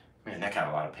right. Man, that got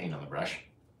a lot of paint on the brush.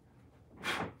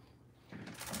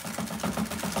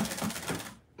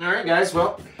 All right, guys,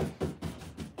 well,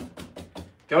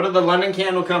 go to the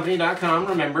LondonCandleCompany.com.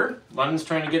 Remember, London's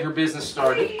trying to get her business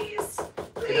started. Please.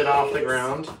 Get it off the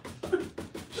ground.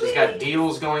 She's got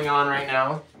deals going on right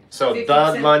now. So,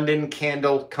 50%.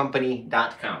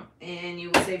 thelondoncandlecompany.com. And you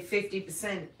will save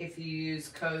 50% if you use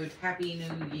code Happy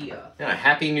New Year. Yeah,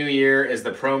 Happy New Year is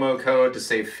the promo code to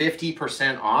save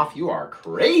 50% off. You are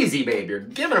crazy, babe. You're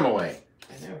giving them away.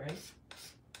 I know, right?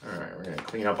 All right, we're going to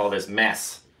clean up all this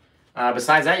mess.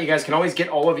 Besides that, you guys can always get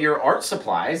all of your art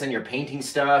supplies and your painting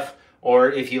stuff,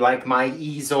 or if you like my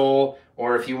easel,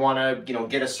 or if you want to, you know,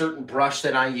 get a certain brush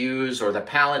that I use, or the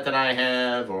palette that I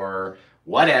have, or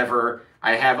whatever.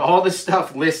 I have all this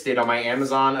stuff listed on my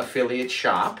Amazon affiliate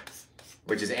shop,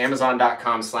 which is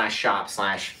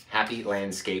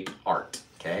amazon.com/shop/happylandscapeart,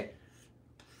 okay?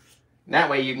 And that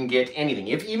way you can get anything.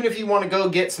 Even if you want to go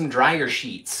get some dryer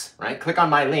sheets, right? Click on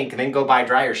my link and then go buy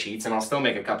dryer sheets and I'll still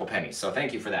make a couple pennies. So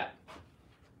thank you for that.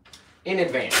 In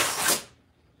advance.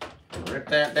 Rip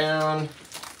that down.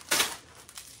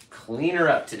 Clean her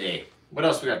up today. What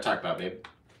else we got to talk about, babe?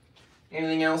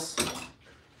 Anything else?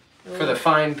 For the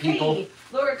fine people. Hey,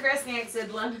 Laura Kresniak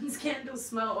said London's candles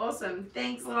smell awesome.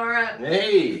 Thanks, Laura.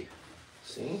 Hey.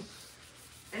 See?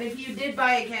 And if you did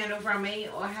buy a candle from me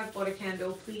or have bought a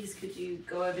candle, please could you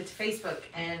go over to Facebook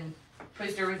and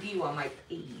post a review on my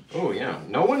page. Oh, yeah.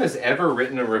 No one has ever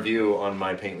written a review on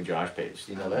my Paint with Josh page.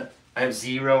 Do you know that? I have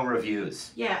 0 reviews.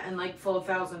 Yeah, and like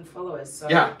 4,000 followers. So.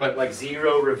 Yeah, but like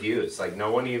 0 reviews. Like no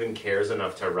one even cares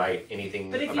enough to write anything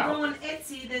about it. But if you go on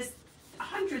Etsy, there's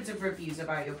hundreds of reviews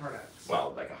about your products.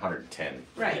 Well, like 110.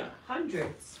 Right, Yeah.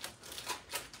 hundreds.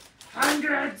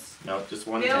 Hundreds. No, just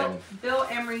 110. Bill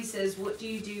Emery says, "What do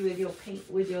you do with your paint?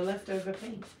 With your leftover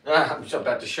paint?" I'm just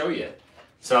about to show you.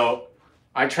 So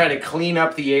I try to clean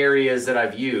up the areas that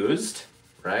I've used,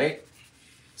 right?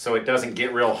 So it doesn't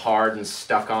get real hard and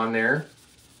stuck on there.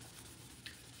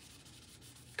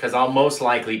 Because I'll most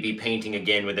likely be painting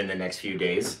again within the next few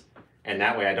days, and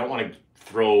that way I don't want to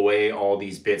throw away all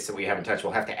these bits that we haven't touched.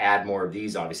 We'll have to add more of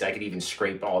these, obviously. I could even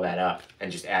scrape all that up and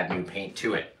just add new paint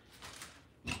to it.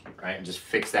 Right, and just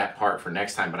fix that part for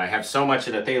next time. But I have so much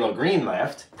of the phthalo green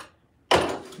left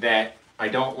that I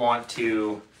don't want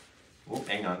to... Oh,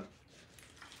 hang on.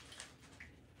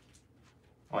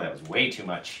 Oh, that was way too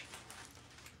much.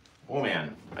 Oh,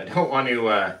 man. I don't want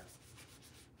to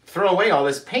throw away all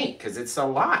this paint because it's a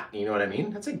lot. You know what I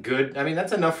mean? That's a good... I mean,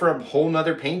 that's enough for a whole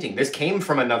nother painting. This came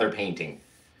from another painting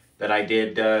that I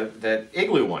did, that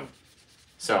igloo one.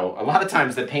 So a lot of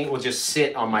times the paint will just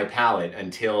sit on my palette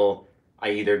until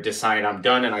I either decide I'm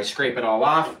done and I scrape it all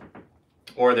off,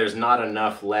 or there's not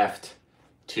enough left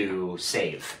to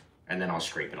save, and then I'll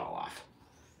scrape it all off.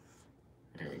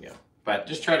 There we go. But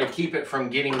just try to keep it from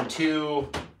getting too,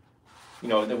 you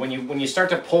know, when you start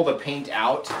to pull the paint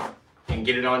out and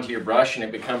get it onto your brush and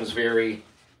it becomes very,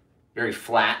 very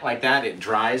flat like that, it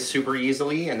dries super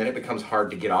easily and then it becomes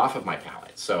hard to get off of my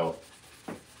palette. So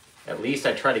at least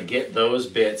I try to get those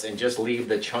bits and just leave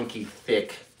the chunky,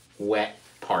 thick, wet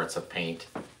parts of paint.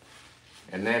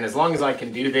 And then as long as I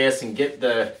can do this and get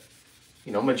the,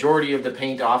 you know, majority of the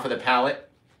paint off of the palette,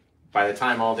 by the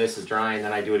time all this is dry and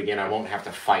then I do it again, I won't have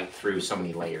to fight through so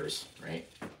many layers, right?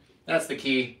 That's the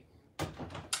key.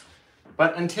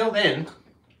 But until then,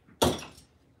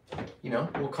 you know,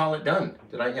 we'll call it done.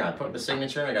 Yeah, I put the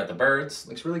signature, I got the birds.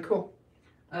 Looks really cool.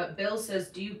 Bill says,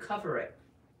 do you cover it?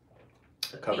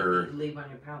 The Cover. paint you leave on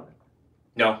your palette.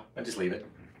 No, I just leave it.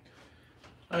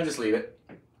 I just leave it.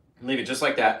 Leave it just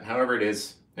like that, however it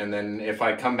is. And then if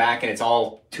I come back and it's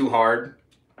all too hard,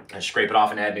 I scrape it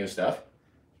off and add new stuff.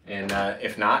 And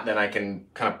if not, then I can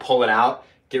kind of pull it out,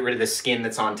 get rid of the skin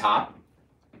that's on top,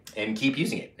 and keep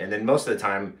using it. And then most of the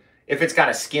time, if it's got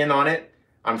a skin on it,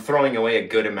 I'm throwing away a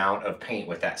good amount of paint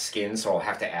with that skin, so I'll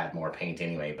have to add more paint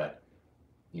anyway. But,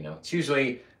 you know, it's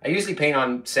usually, I usually paint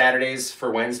on Saturdays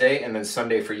for Wednesday and then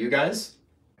Sunday for you guys.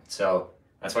 So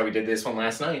that's why we did this one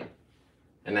last night.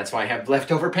 And that's why I have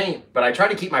leftover paint. But I try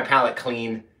to keep my palette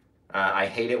clean. I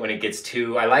hate it when it gets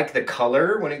too, I like the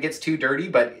color when it gets too dirty,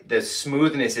 but the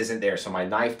smoothness isn't there. So my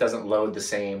knife doesn't load the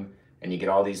same and you get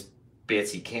all these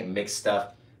bits, you can't mix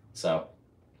stuff. So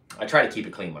I try to keep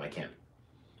it clean when I can.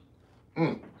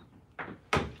 All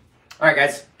right,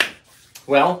 guys.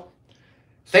 Well,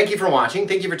 thank you for watching.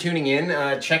 Thank you for tuning in.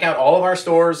 Check out all of our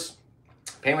stores,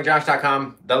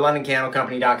 paintwithjosh.com,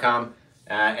 thelondoncandlecompany.com.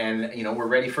 And, you know, we're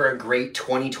ready for a great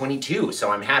 2022. So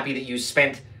I'm happy that you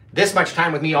spent this much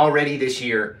time with me already this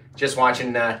year just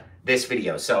watching this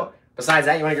video. So besides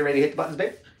that, you want to get ready to hit the buttons,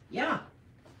 babe? Yeah.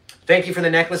 Thank you for the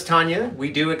necklace, Tanya.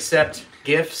 We do accept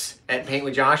gifts at Paint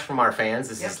with Josh from our fans.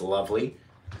 This is lovely.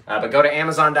 But go to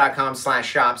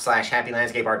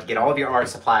amazon.com/shop/happylandscapeart to get all of your art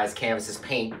supplies, canvases,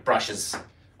 paint, brushes,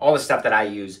 all the stuff that I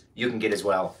use, you can get as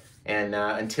well. And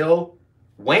until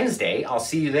Wednesday, I'll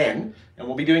see you then. And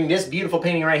we'll be doing this beautiful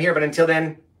painting right here. But until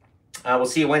then, we'll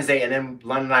see you Wednesday. And then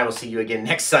London and I will see you again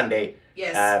next Sunday.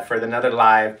 Yes. For another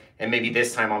live. And maybe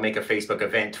this time I'll make a Facebook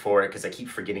event for it because I keep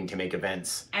forgetting to make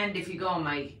events. And if you go on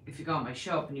my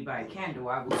shop and you buy a candle,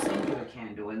 I will send you a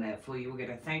candle, and therefore you will get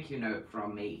a thank you note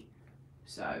from me.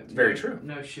 So very true.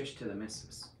 No shush to the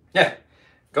missus. Yeah.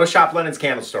 Go shop London's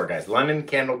Candle Store, guys.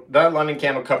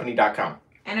 thelondoncandlecompany.com.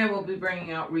 And I will be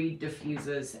bringing out reed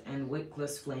diffusers and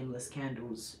wickless, flameless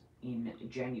candles in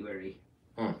January.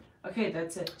 Okay,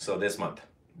 that's it. So this month,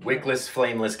 wickless,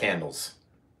 flameless candles.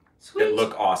 Sweet. That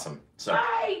look awesome. So,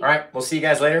 bye. All right, we'll see you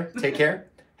guys later. Take care.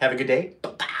 Have a good day.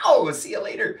 Pow! See you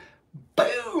later.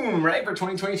 Boom! Right for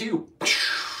 2022.